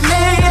 we can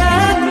lay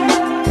up.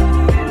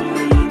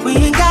 We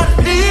ain't gotta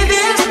leave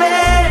this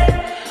bed.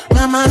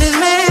 My mind is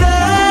made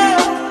up.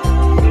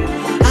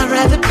 I'd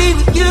rather be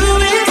with you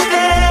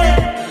instead.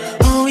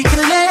 Oh, we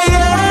can lay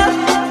up,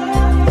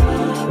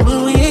 but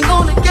we ain't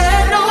gonna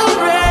get no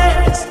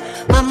rest.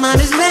 My mind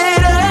is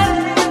made up.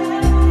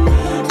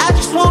 I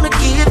just wanna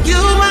give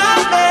you my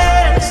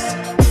best.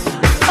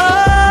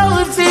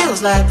 Oh, it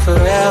feels like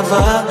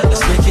forever.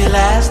 Let's make it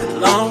last. The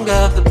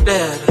longer, the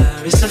better.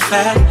 It's a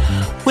fact.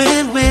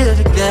 When we're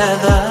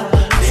together,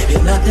 baby,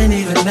 nothing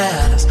even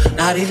matters.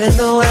 Not even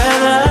the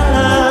weather.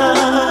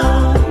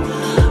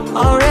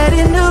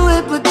 Already knew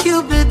it, but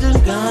Cupid done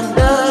gunned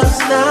us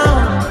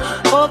down.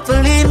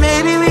 Hopefully,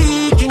 maybe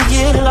we can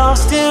get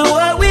lost in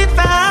what we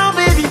found.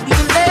 Baby, we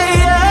can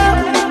lay up.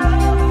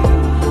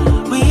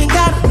 We ain't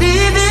gotta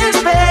leave this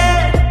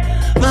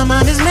bed. My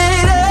mind is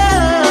made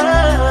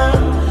up.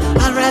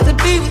 I'd rather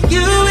be with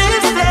you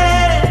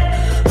instead.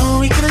 Oh,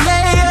 we can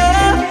lay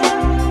up,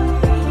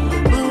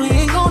 but we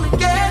ain't gonna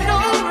get no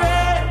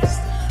rest.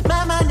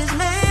 My mind is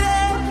made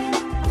up.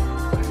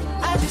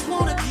 I just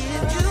wanna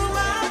give you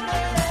my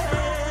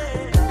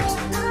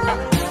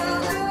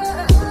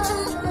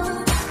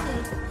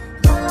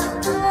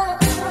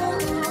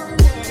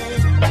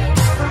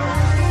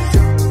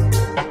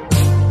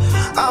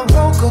I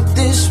woke up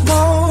this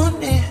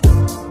morning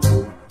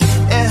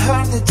and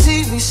heard the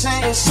TV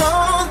saying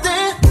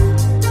something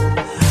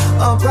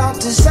about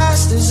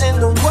disasters in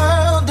the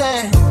world,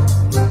 and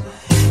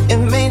it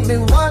made me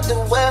wonder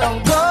where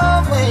I'm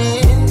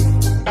going.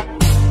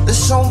 There's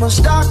so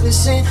much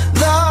darkness in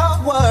the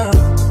world,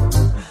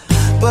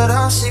 but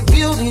I see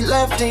beauty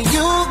left in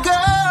you,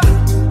 girl.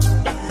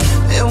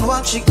 And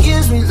what she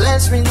gives me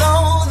lets me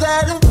know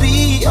that it'll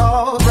be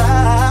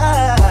alright.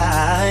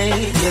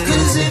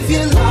 Cause if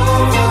your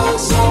love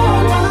was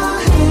all I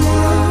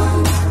had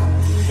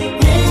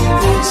in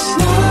this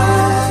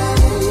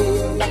life,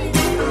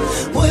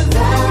 well,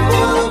 that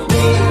would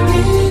make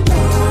me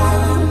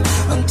down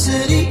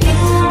until the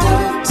end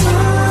of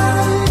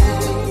time.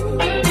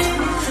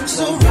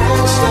 So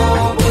rest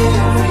your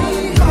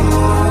weary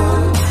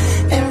heart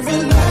and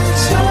relax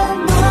your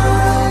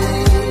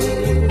mind.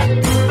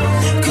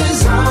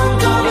 Cause I'm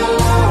gonna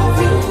love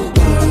you,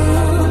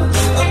 girl,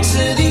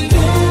 until the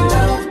end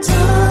of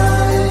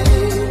time.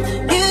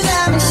 You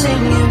got me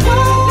singing,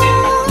 whoa,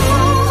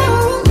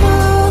 whoa,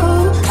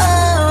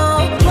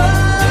 oh, whoa,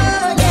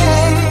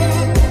 yeah.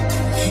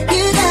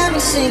 You got me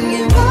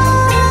singing, whoa,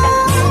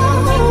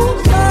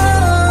 whoa,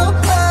 oh,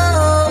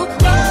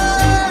 whoa,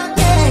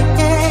 yeah.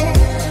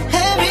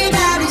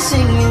 Everybody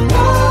singing,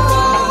 whoa,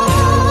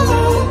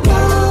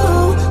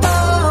 whoa,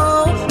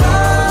 oh,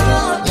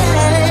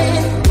 yeah.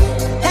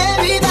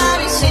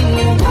 Everybody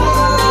singing, whoa,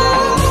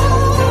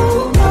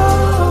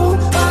 whoa,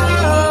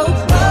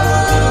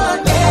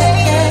 yeah.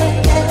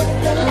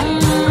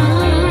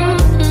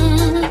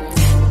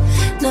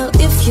 Now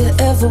if you're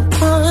ever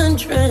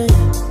wondering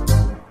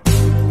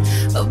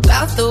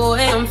about the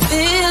way I'm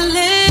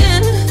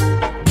feeling,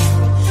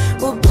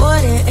 well, boy,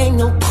 there ain't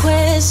no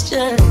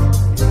question.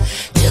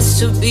 Just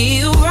to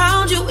be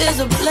around you is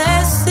a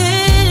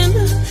blessing.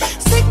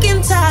 Sick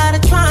and tired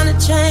of trying to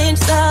change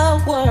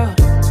the world.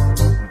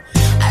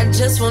 I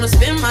just wanna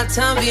spend my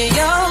time being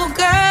your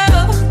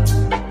girl.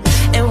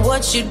 And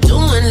what you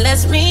doing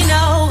lets me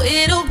know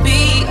it'll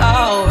be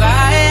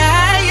alright.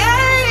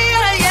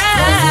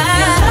 Cause if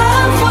your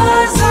love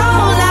was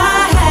all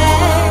I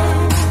had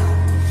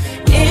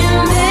in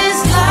this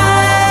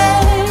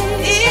life,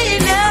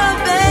 enough,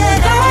 but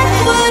that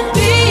would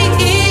be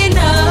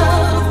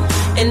enough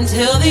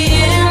until the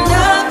end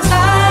of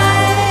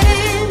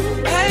time.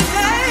 Hey,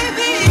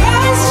 baby,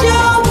 rest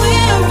your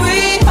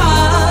weary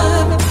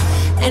heart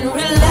and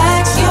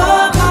relax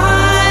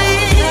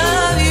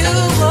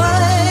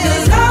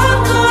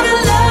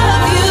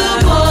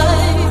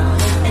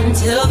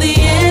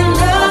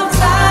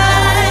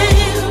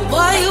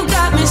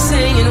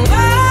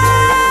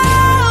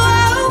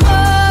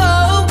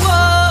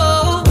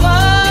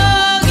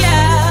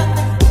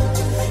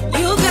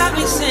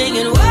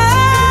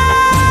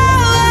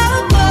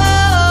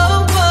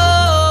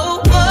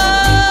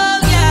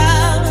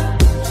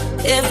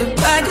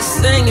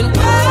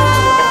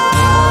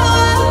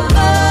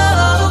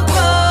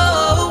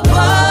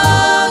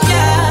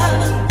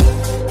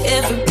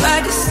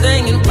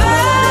singing. Whoa,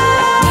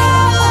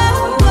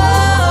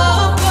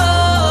 whoa,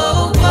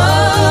 whoa,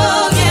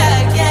 whoa, yeah,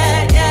 yeah,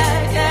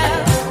 yeah, yeah.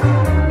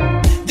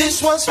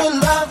 This one's for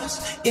lovers.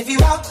 If you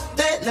out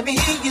there, let me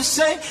hear you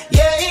say,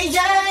 yeah, yeah,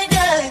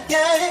 yeah, yeah,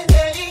 yeah,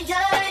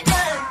 yeah,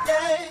 yeah,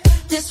 yeah.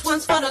 This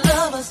one's for the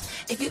lovers.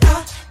 If you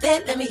out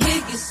there, let me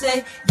hear you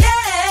say,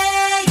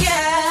 yeah,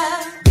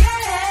 yeah,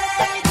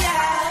 yeah,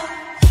 yeah.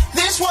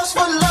 This one's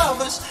for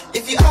lovers.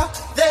 If you out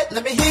there,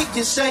 let me hear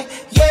you say,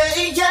 yeah,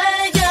 yeah,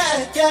 yeah,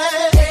 yeah,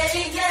 yeah,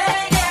 yeah,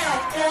 yeah,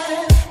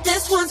 yeah.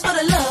 This one's for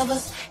the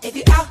lovers. If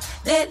you out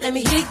there, let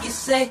me hear you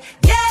say,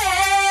 yeah,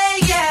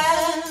 yeah,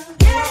 yeah,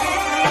 yeah.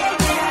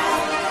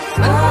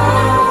 Oh.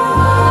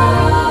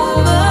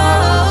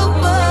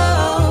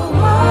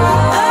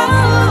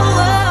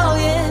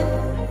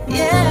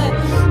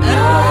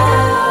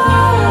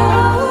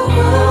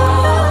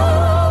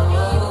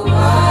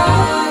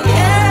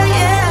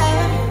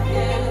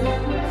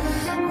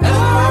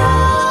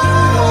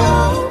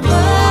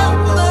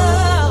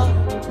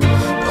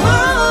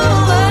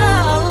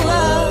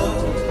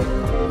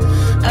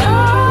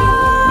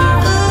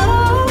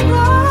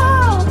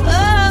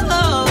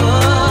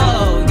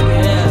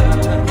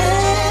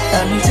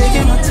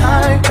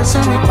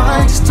 Pressing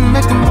rewind just to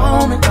make the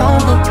moment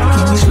longer.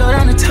 Can you slow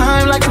down the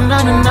time like a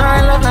 99?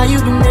 Love how you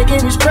been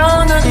making me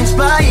stronger. Inch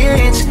by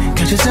inch,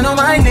 kissing on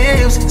my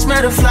lips.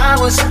 Smell the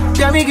flowers,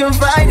 got me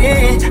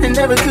confiding and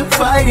never could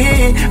fight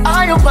it.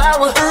 All your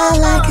power. I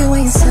like it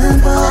when you're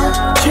simple.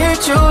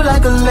 Treat you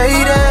like a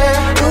lady.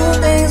 Do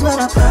things with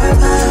a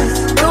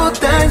purpose. Do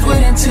things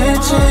with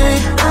intention.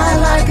 I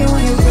like it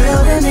when you're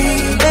real to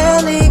me.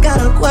 Barely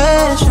got a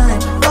question.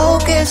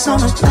 Focus on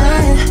the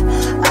plan.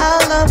 I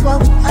love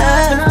what we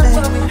have,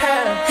 baby.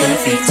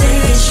 Every day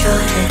is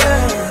shorter.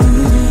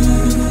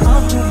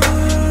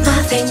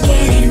 I've been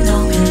getting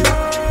longer.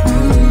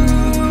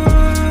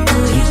 Do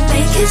you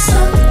make it so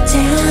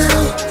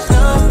down?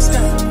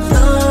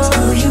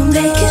 Do you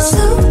make it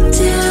so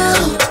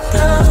down?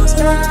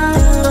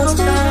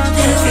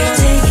 Every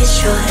day is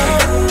shorter.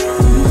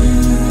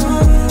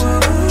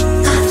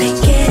 I've been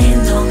getting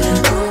longer.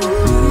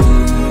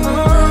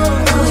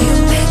 Do you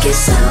make it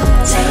so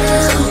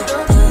down?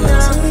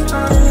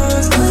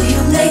 Do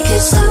you make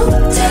it so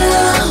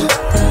down?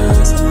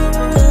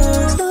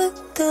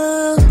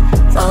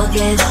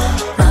 Forget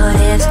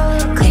motives,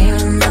 clear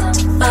enough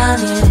to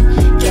find it.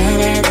 Get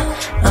it,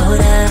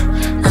 older,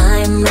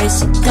 I'm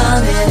racing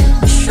coming.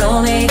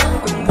 Show me you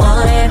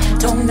want it,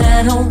 don't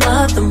matter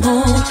what the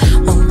mood.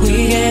 When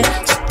we get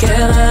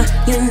together,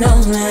 you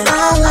know that I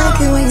like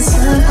it when you're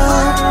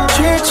simple.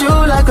 Treat you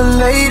like a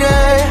lady.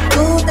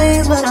 Do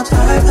things with a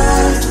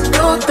purpose.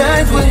 Do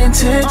things with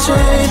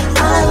intention. I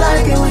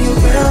like it when you're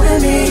real to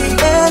me.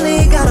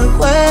 Barely got a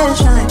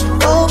question.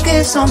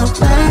 Focus on the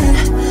plan.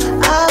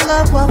 I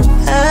love what we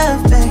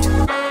have, babe.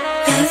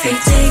 every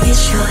day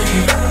gets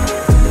shorter.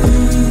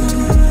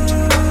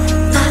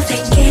 I've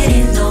been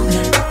getting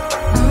longer.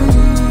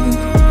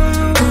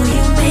 Do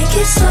you make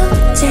it so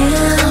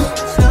down?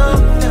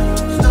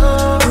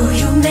 Do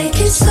you make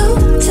it so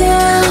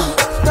down?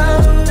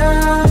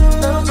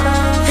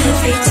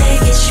 Every day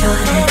gets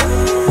shorter.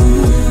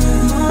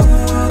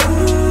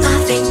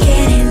 I've been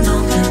getting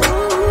longer.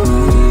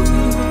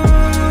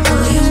 Do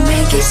you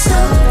make it so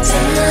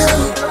down?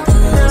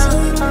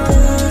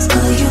 Do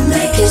you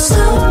make it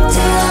so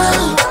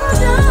down?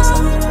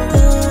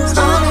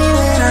 Only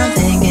when I'm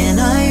thinking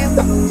of you.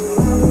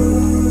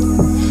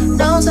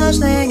 No such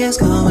thing as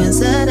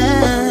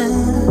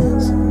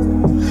coincidence.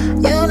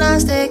 You're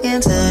not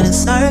sticking to the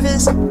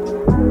surface.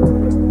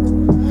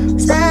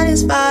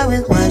 Satisfied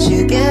with what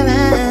you're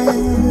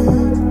giving.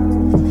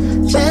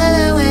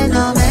 Chilling with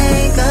no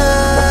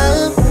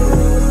makeup.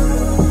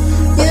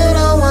 You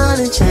don't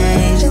wanna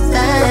change a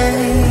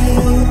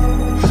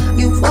thing.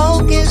 You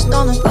focused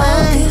on the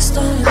plan.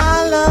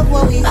 I love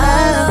what we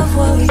have.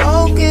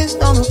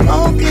 Focused on the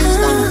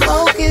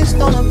focused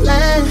on the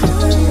plan.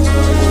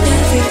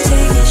 Every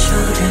day gets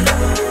shorter.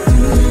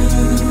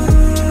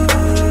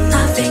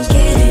 I've been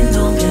getting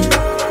longer.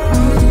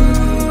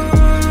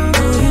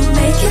 Do you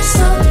make it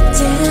so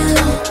down?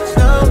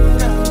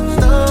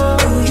 Do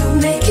you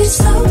make it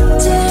so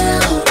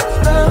down?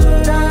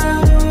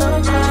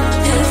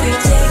 Every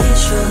day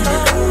gets shorter.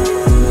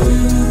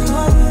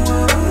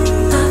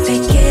 I've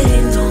been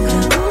getting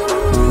longer.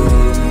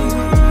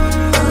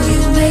 Do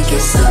you make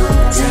it so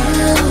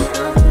down?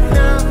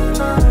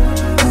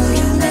 Do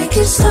you make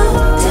it so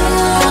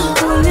down?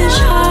 Foolish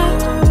heart,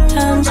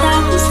 times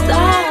have the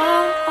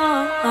stars.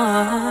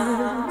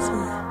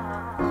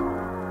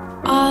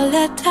 All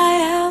that I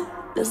am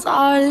is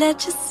all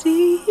that you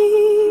see.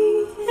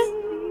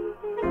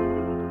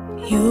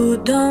 You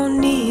don't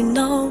need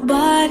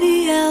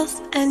nobody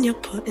else, and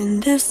you're putting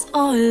this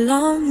all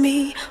on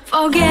me.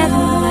 Forget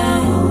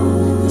that,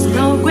 there's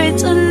no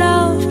greater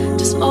love.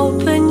 Just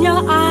open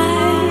your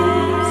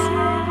eyes.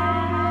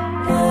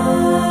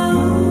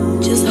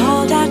 Just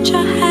hold out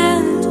your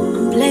hand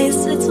and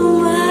place it to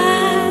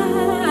mine.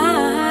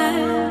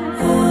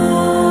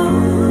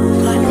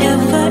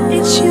 Forever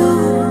it's you,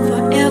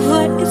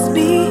 forever it's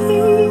me.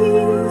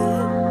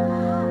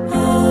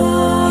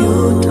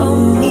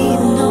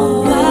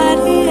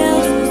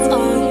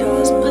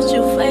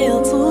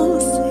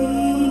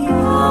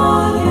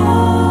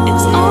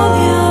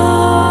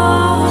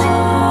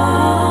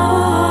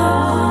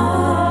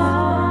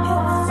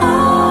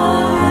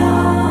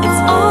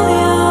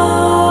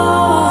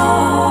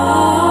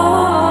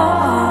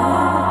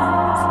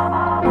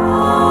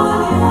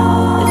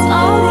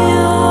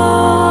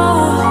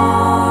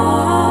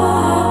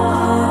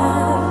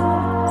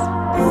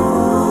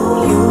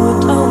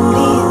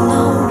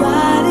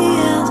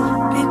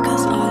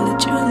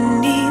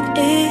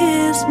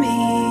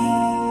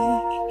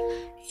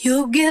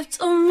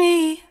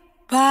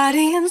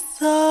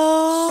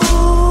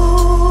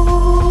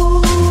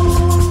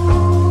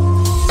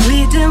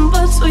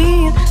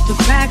 showing the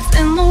cracks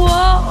in the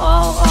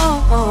wall.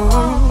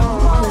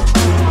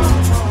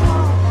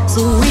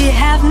 So we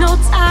have no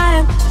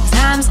time,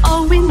 time's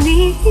all we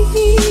need.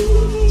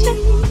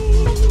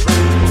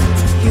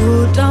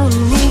 You don't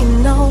need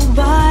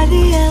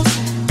nobody else,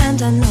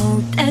 and I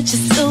know that you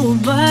still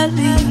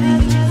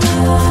believe.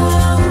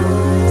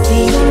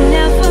 See, you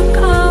never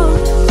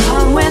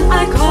come when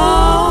I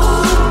call.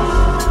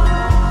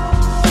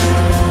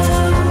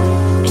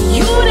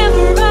 You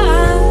never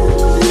run,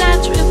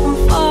 not trip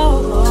and fall.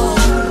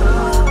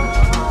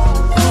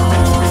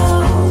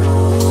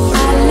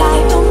 I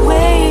lie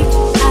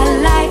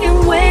and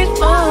wait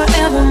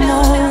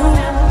forevermore.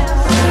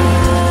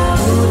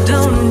 You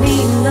don't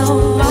need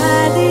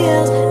nobody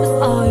else, it's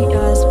all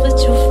yours, but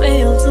you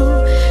fail to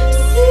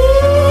see.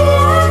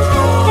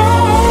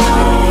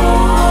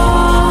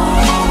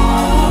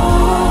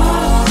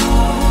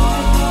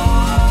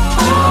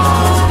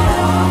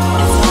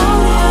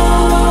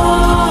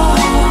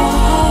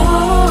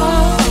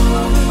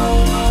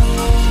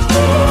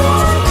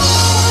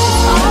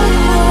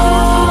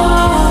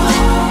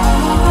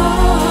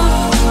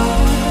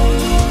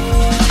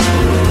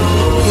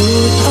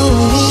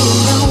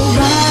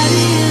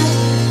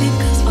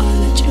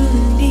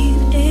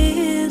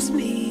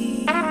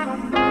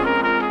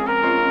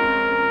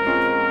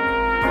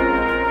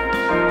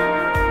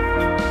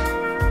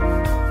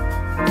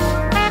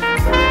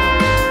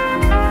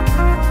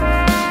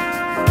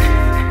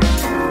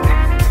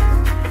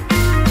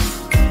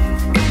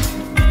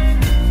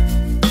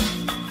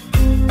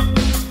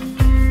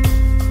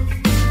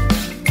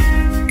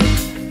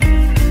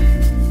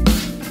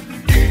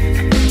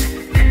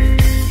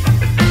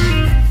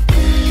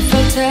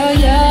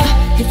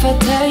 If I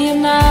tell you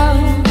now,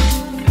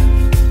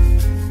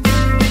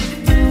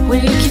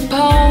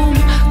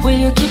 will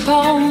you keep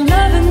on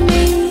loving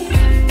me?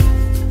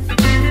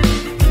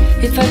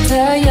 If I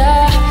tell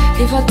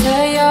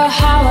you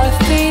how I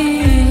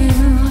feel,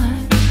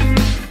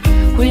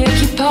 will you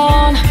keep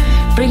on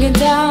bringing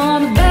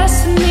down the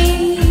best in me?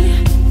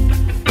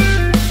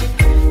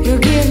 You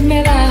give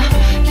me that,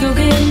 you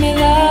give me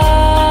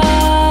that,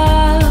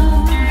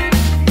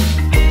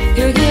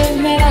 you give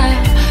me that,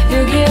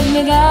 you give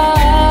me that.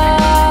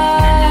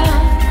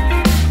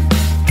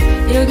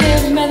 You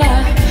give me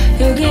that,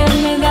 you give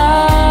me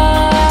that.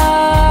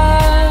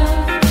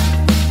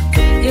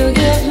 You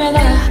give me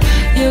that,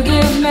 you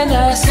give me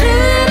that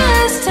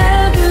sweetest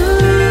taboo.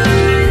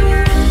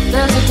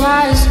 There's a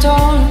quiet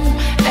storm,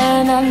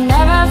 and I've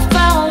never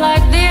felt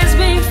like this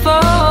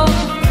before.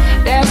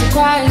 There's a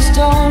quiet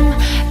storm,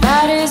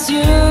 that is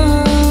you.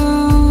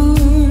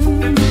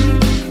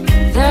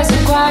 There's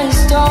a quiet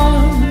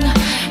storm,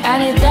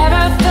 and it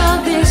never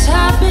felt this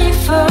hot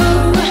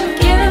before.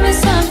 Giving me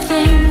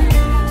something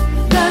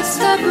that's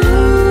taboo.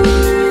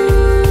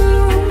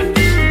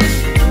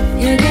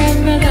 You give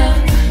me that,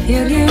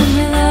 you give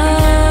me that.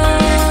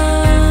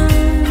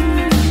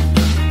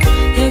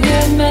 You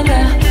give me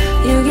that,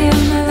 you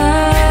give me that.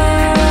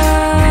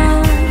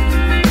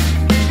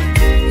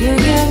 You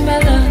give me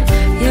that,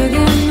 you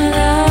give me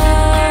that.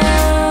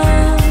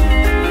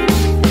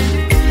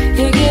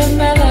 You give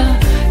me that,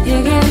 you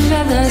give me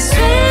that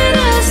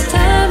sweetest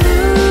taboo.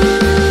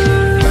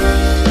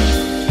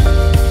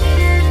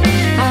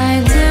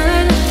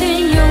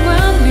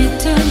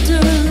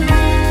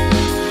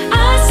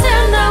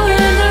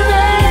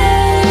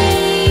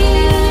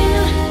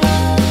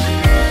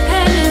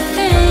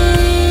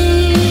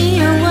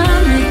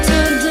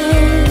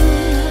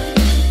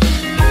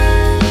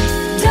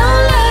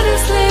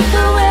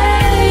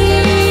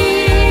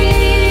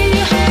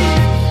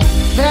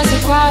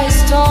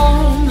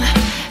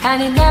 And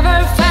it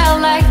never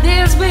felt like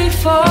this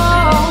before.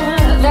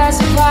 There's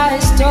a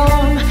quiet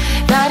storm,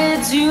 that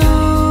it's you.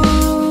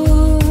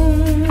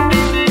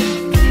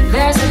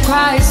 There's a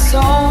quiet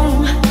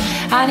storm,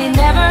 and it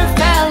never